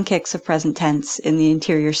thrilling kicks of present tense in the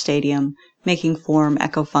interior stadium, making form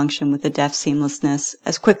echo function with a deft seamlessness,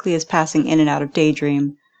 as quickly as passing in and out of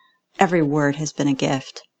daydream. Every word has been a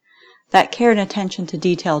gift. That care and attention to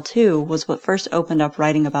detail, too, was what first opened up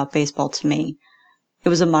writing about baseball to me. It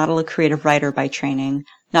was a model of creative writer by training.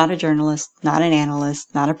 Not a journalist, not an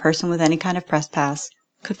analyst, not a person with any kind of press pass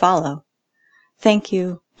could follow. Thank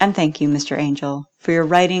you, Mr. Angell, for your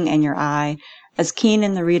writing and your eye, as keen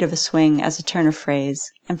in the read of a swing as a turn of phrase,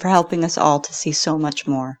 and for helping us all to see so much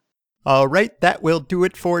more. All right, that will do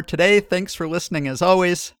it for today. Thanks for listening as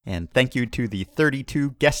always, and thank you to the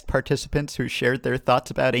 32 guest participants who shared their thoughts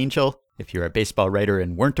about Angell. If you're a baseball writer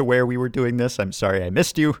and weren't aware we were doing this, I'm sorry I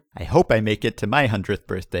missed you. I hope I make it to my 100th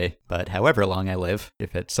birthday, but however long I live,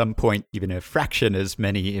 if at some point even a fraction as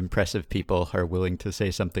many impressive people are willing to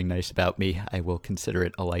say something nice about me, I will consider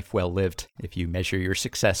it a life well lived. If you measure your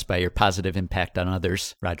success by your positive impact on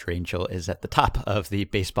others, Roger Angell is at the top of the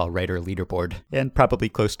baseball writer leaderboard, and probably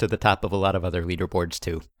close to the top of a lot of other leaderboards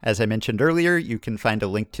too. As I mentioned earlier, you can find a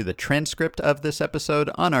link to the transcript of this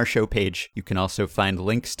episode on our show page. You can also find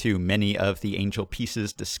links to many of the Angell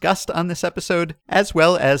pieces discussed on this episode, as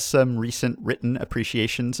well as some recent written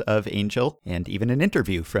appreciations of Angell, and even an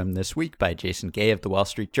interview from this week by Jason Gay of the Wall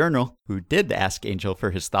Street Journal, who did ask Angell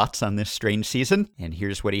for his thoughts on this strange season, and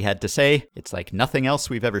here's what he had to say. It's like nothing else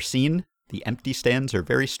we've ever seen. The empty stands are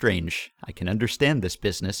very strange. I can understand this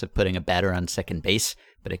business of putting a batter on second base,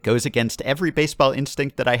 but it goes against every baseball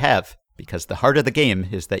instinct that I have, because the heart of the game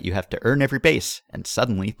is that you have to earn every base, and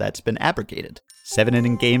suddenly that's been abrogated.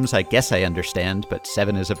 7-inning games, I guess I understand, but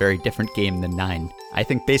 7 is a very different game than 9. I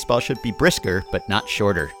think baseball should be brisker, but not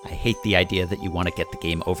shorter. I hate the idea that you want to get the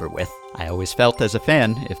game over with. I always felt as a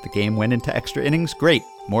fan, if the game went into extra innings, great,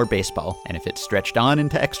 more baseball. And if it stretched on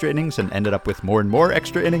into extra innings and ended up with more and more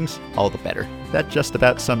extra innings, all the better. That just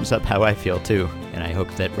about sums up how I feel too, and I hope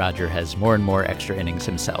that Roger has more and more extra innings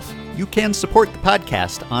himself. You can support the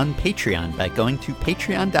podcast on Patreon by going to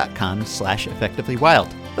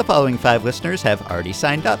patreon.com/effectivelywild. The following 5 listeners have already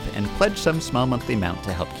signed up and pledged some small monthly amount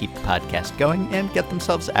to help keep the podcast going and get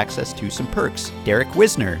themselves access to some perks. Derek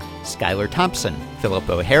Wisner, Skylar Thompson, Philip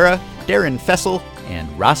O'Hara, Darren Fessel, and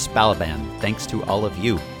Ross Balaban. Thanks to all of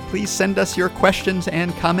you. Please send us your questions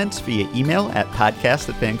and comments via email at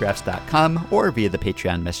podcast@fangraphs.com or via the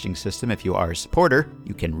Patreon messaging system if you are a supporter.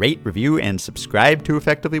 You can rate, review, and subscribe to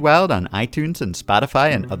Effectively Wild on iTunes and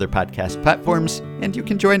Spotify and other podcast platforms. And you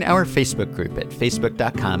can join our Facebook group at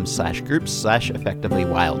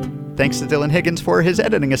facebook.com/groups/effectivelywild. Thanks to Dylan Higgins for his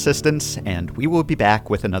editing assistance, and we will be back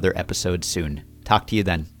with another episode soon. Talk to you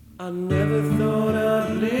then. I never thought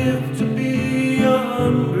I'd live to be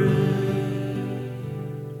 100.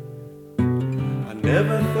 I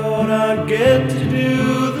never thought I'd get to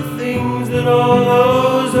do the things that all those